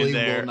machine in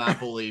there. You will not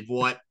believe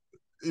what.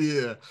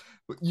 Yeah.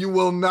 You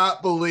will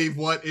not believe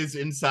what is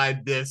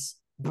inside this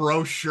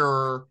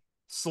brochure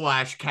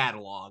 /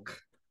 catalog.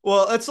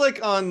 Well, it's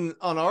like on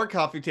our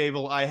coffee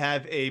table, I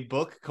have a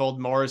book called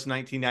Mars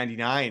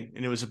 1999,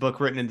 and it was a book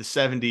written in the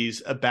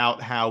 70s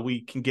about how we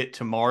can get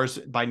to Mars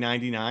by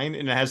 99,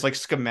 and it has like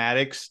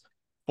schematics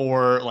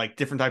for like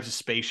different types of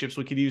spaceships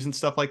we could use and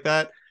stuff like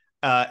that.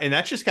 And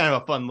that's just kind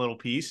of a fun little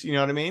piece, you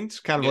know what I mean? It's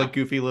kind of like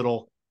goofy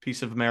little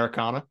piece of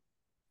Americana.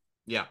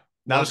 Yeah.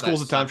 Not as cool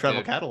as a time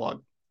travel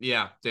catalog.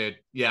 Yeah, dude.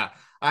 Yeah.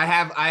 I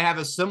have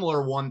a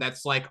similar one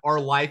that's like Our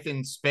Life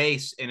in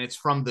Space, and it's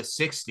from the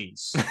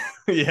 60s.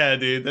 Yeah,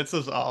 dude. That's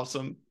just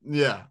awesome.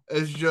 Yeah.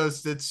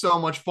 It's so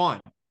much fun.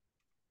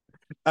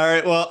 All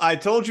right. Well, I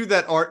told you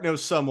that Art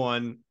knows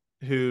someone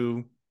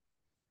who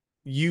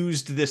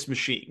used this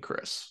machine,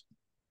 Chris.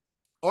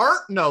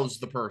 Art knows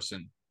the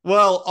person.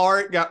 Well,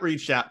 Art got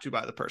reached out to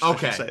by the person.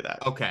 Okay. I should say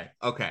that. Okay.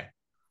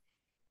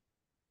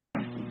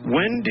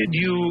 When did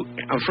you,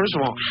 first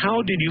of all,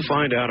 how did you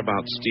find out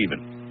about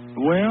Stephen?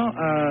 Well,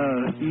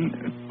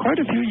 quite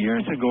a few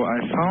years ago, I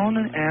found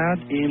an ad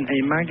in a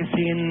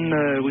magazine,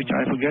 which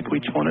I forget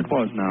which one it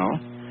was now,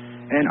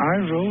 and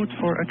I wrote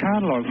for a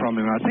catalog from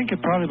him. I think it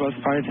probably was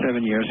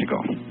 5-7 years ago.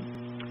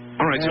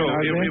 All right, so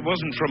it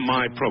wasn't from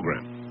my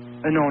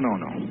program? No.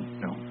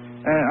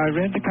 I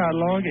read the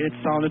catalog. It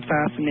sounded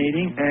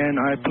fascinating, and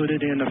I put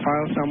it in a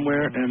file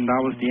somewhere, and that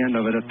was the end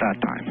of it at that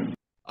time.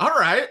 All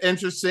right,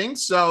 interesting.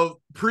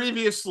 So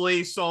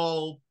previously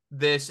saw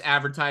this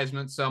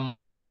advertisement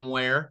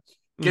somewhere,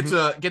 gets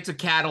a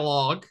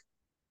catalog,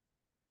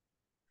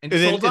 and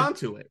sold on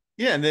to it.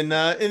 Yeah, and then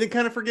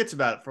kind of forgets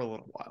about it for a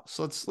little while.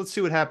 So let's see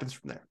what happens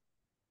from there.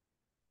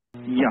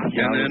 Yeah,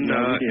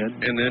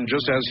 and then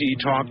just as he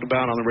talked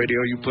about on the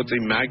radio, you put the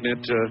magnet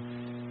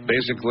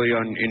basically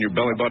in your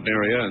belly button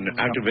area and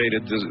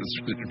activated this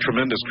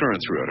tremendous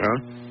current through it, huh?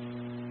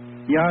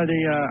 Yeah,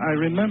 I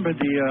remember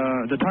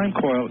the time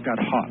coil got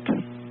hot.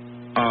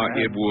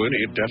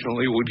 It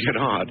definitely would get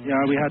hot.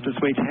 Yeah, we had to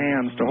switch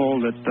hands to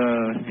hold it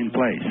in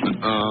place.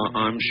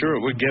 I'm sure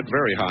it would get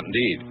very hot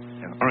indeed.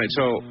 Yeah. All right,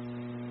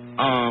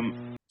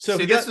 so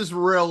this is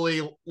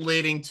really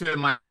leading to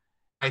my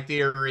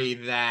theory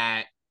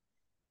that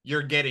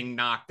you're getting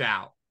knocked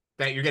out,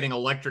 that you're getting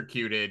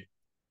electrocuted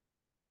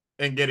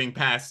and getting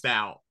passed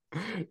out.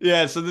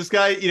 Yeah, so this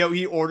guy,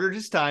 he ordered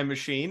his time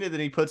machine and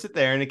then he puts it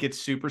there and it gets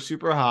super,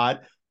 super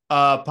hot.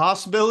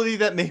 Possibility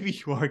that maybe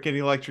you are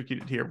getting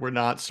electrocuted here. We're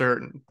not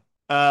certain.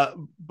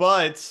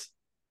 But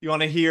you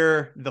want to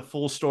hear the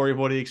full story of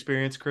what he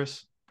experienced,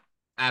 Chris?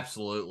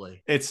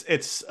 Absolutely.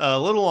 It's a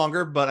little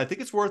longer, but I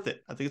think it's worth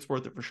it. I think it's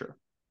worth it for sure.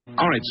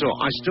 All right, so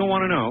I still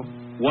want to know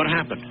what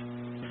happened.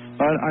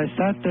 But I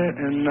sat there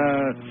and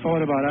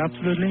thought about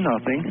absolutely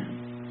nothing.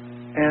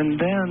 And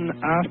then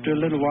after a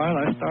little while,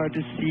 I started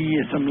to see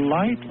some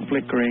light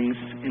flickerings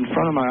in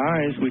front of my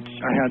eyes, which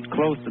I had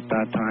closed at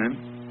that time.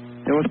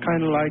 There was kind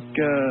of like,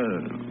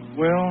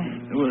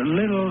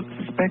 little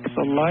specks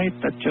of light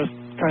that just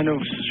kind of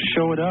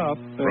showed up.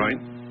 Right.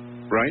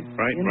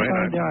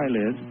 Inside the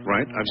eyelid.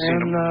 Right, I've seen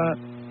them.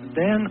 And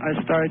then I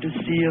started to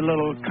see a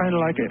little, kind of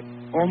like it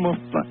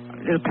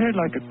appeared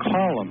like a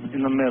column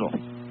in the middle.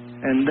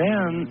 And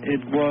then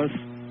it was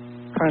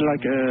kind of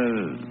like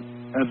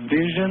a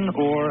vision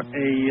or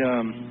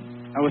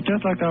I was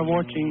just like I was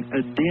watching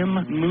a dim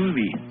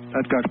movie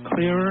that got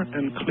clearer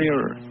and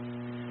clearer.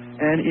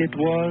 And it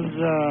was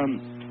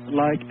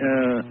like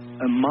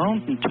a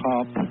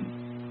mountaintop,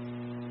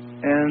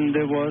 and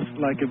there was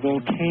like a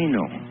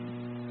volcano.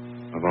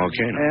 A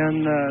volcano.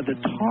 And the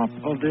top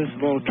of this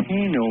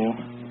volcano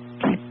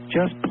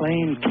just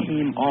plain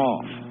came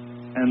off,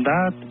 and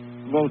that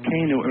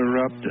volcano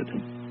erupted.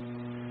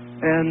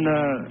 And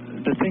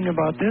the thing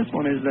about this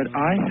one is that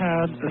I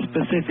had a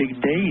specific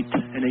date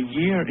and a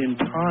year in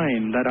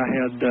time that I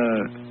had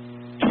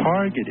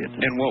targeted.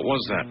 And what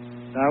was that?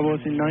 That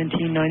was in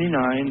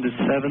 1999, the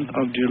 7th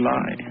of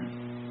July.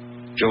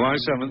 July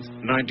 7th,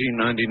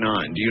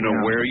 1999. Do you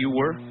know where you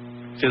were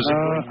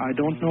physically? I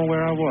don't know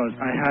where I was.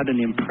 I had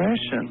an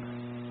impression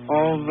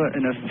of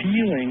and a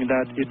feeling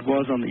that it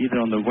was either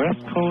on the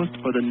west coast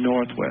or the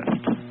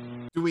northwest.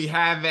 Do we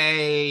have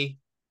a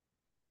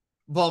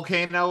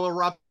volcano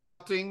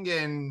erupting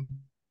in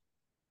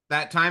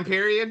that time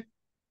period?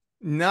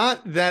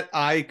 Not that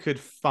I could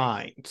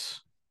find.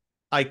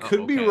 I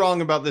could be wrong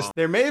about this.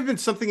 There may have been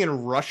something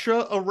in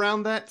Russia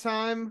around that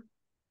time,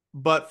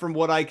 but from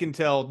what I can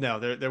tell, no,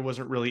 there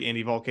wasn't really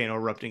any volcano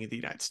erupting in the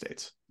United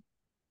States.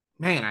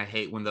 Man, I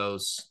hate when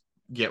those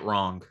get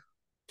wrong.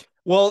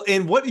 Well,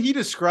 and what he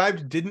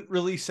described didn't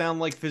really sound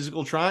like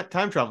physical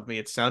time travel to me.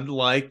 It sounded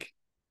like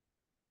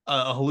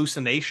a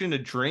hallucination, a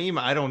dream.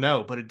 I don't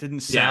know, but it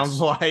didn't sound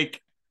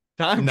like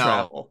time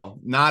travel.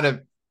 Not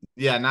a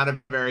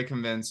very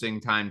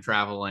convincing time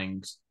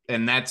traveling.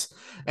 And that's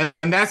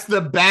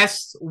the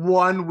best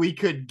one we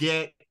could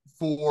get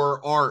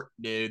for Art,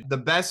 dude. The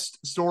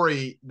best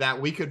story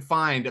that we could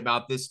find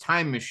about this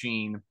time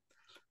machine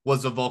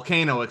was a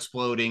volcano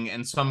exploding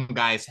in some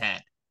guy's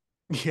head.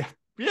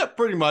 Yeah,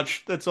 pretty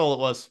much. That's all it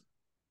was.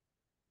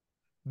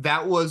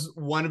 That was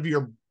one of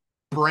your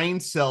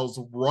brain cells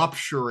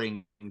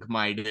rupturing,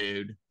 my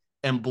dude,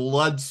 and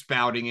blood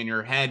spouting in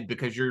your head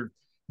because you're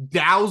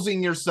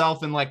dousing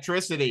yourself in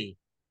electricity.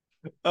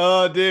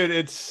 Oh, dude,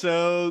 it's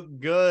so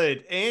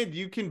good. And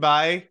you can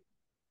buy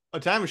a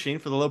time machine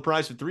for the low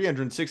price of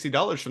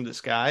 $360 from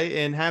this guy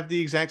and have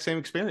the exact same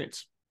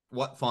experience.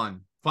 What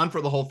fun. Fun for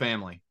the whole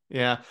family.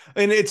 Yeah.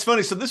 And it's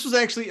funny. So this was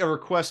actually a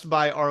request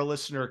by our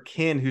listener,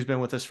 Ken, who's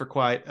been with us for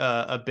quite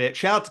a bit.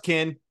 Shout out to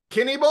Ken.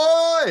 Kenny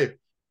boy!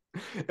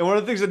 And one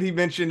of the things that he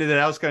mentioned that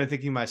I was kind of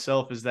thinking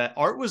myself is that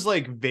Art was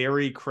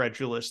very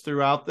credulous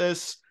throughout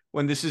this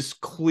when this is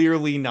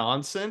clearly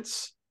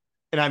nonsense.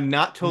 And I'm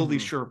not totally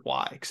sure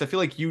why, because I feel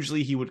like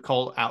usually he would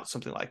call out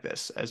something like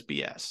this as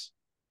BS.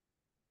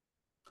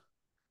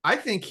 I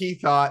think he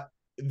thought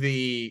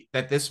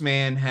that this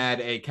man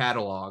had a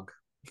catalog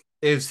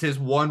is his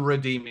one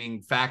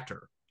redeeming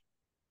factor.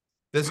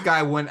 This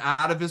guy went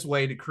out of his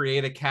way to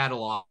create a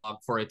catalog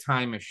for a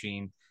time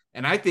machine,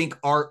 and I think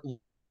Art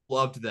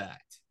loved that.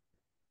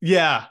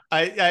 Yeah,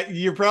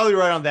 you're probably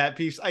right on that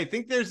piece. I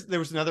think there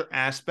was another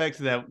aspect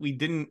that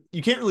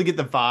you can't really get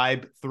the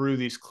vibe through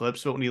these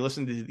clips, but when you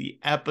listen to the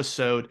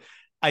episode,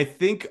 I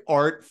think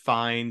Art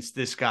finds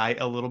this guy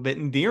a little bit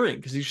endearing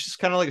because he's just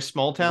kind of like a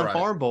small town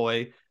farm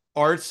boy.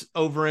 Art's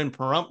over in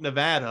Pahrump,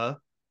 Nevada,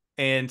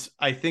 and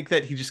I think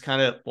that he just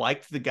kind of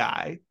liked the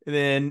guy. And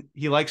then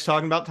he likes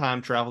talking about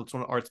time travel. It's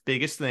one of Art's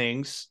biggest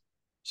things.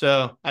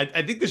 So I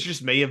think this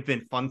just may have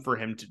been fun for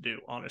him to do,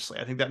 honestly.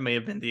 I think that may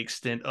have been the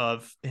extent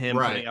of him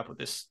putting up with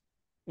this,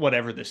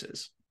 whatever this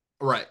is.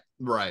 Right.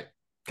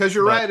 Because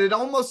you're right. It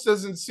almost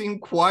doesn't seem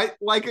quite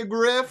like a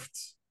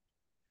grift.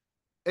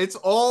 It's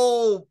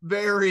all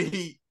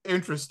very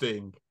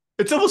interesting.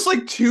 It's almost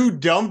like too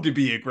dumb to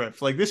be a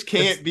grift. Like this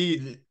can't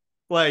be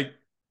like,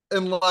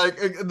 and like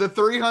the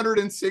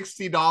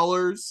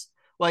 $360.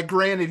 Like,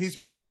 granted,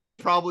 he's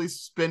probably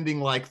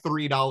spending like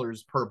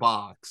 $3 per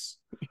box,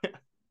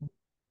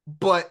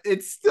 but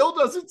it still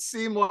doesn't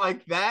seem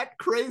like that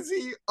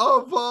crazy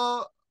of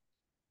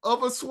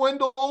a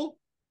swindle.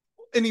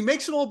 And he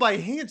makes them all by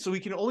hand, so he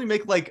can only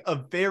make like a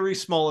very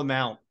small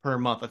amount per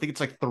month. I think it's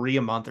like 3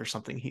 a month or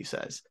something, he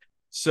says.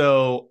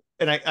 So,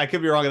 and I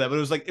could be wrong on that, but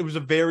it was a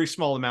very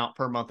small amount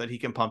per month that he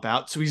can pump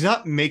out. So he's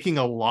not making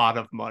a lot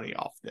of money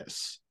off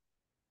this.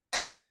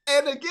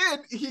 And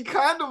again, he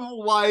kind of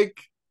like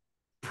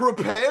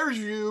prepares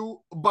you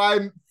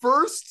by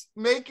first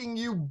making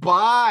you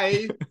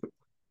buy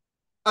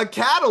a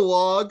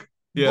catalog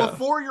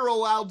before you're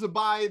allowed to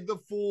buy the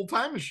full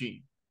time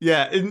machine.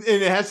 Yeah, and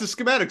it has the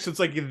schematics. So it's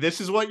like, this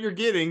is what you're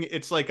getting.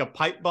 It's like a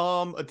pipe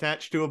bomb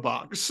attached to a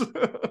box.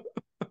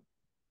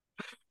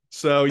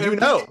 So,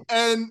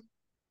 And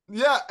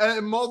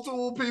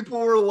multiple people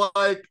were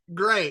like,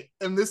 great.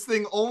 And this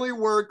thing only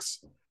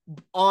works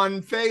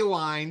on Fey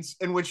lines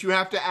in which you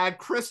have to add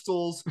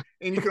crystals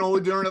and you can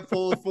only do it at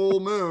full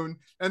moon.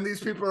 And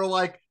these people are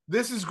like,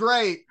 this is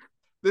great.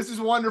 This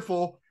is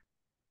wonderful.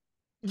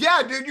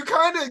 Yeah, dude, you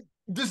kind of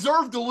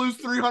deserve to lose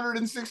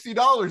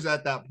 $360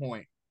 at that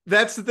point.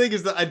 That's the thing,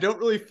 is that I don't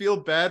really feel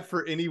bad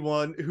for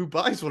anyone who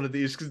buys one of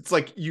these, because it's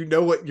like, you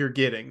know what you're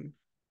getting.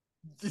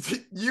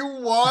 He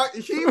walked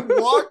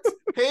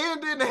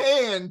hand in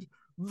hand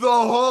the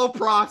whole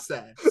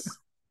process.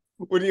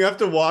 When you have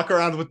to walk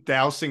around with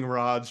dowsing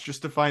rods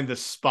just to find the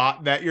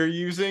spot that you're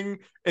using,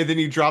 and then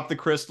you drop the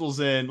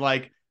crystals in,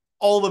 like,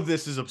 all of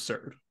this is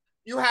absurd.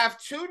 You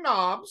have 2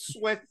 knobs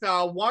with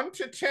 1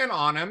 to 10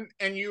 on them,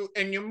 and you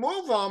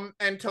move them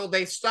until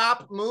they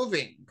stop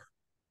moving.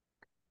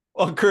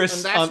 Well, Chris,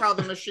 and that's how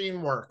the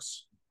machine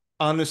works.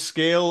 On a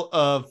scale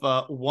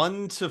of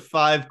 1 to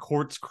 5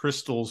 quartz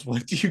crystals,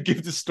 what do you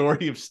give the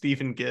story of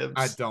Stephen Gibbs?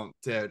 I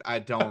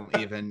don't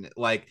even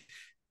like.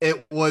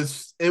 It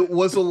was a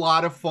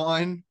lot of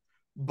fun,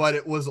 but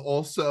it was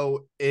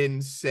also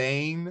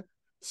insane.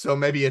 So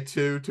maybe a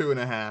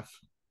 2.5.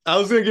 I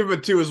was gonna give it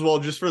a 2 as well,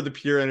 just for the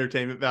pure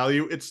entertainment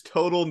value. It's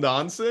total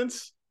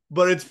nonsense,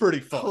 but it's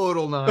pretty fun.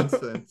 Total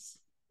nonsense.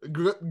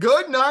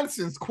 Good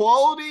nonsense,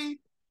 quality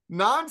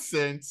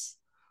nonsense,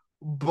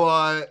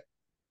 but,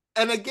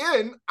 and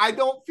again, I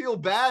don't feel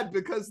bad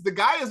because the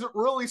guy isn't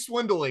really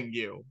swindling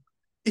you.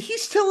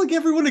 He's telling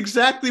everyone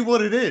exactly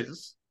what it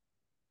is.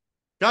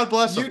 God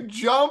bless him.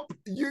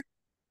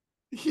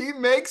 He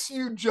makes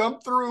you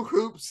jump through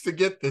hoops to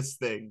get this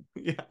thing.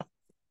 Yeah.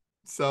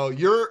 So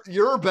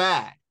you're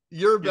bad.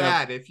 You're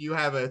bad if you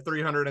have a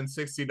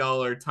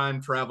 $360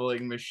 time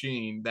traveling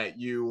machine that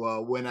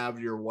you went out of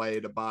your way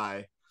to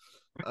buy.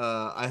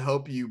 I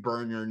hope you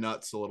burn your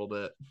nuts a little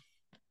bit.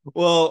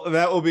 Well,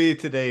 that will be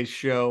today's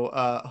show.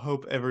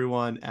 Hope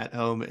everyone at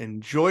home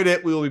enjoyed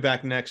it. We will be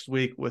back next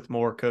week with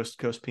more Coast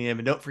to Coast PM.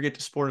 And don't forget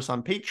to support us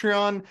on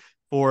Patreon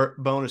for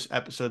bonus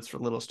episodes for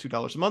little as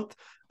 $2 a month.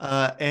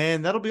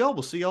 And that'll be all.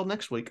 We'll see y'all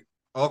next week.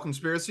 All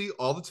conspiracy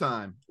all the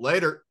time.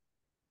 Later.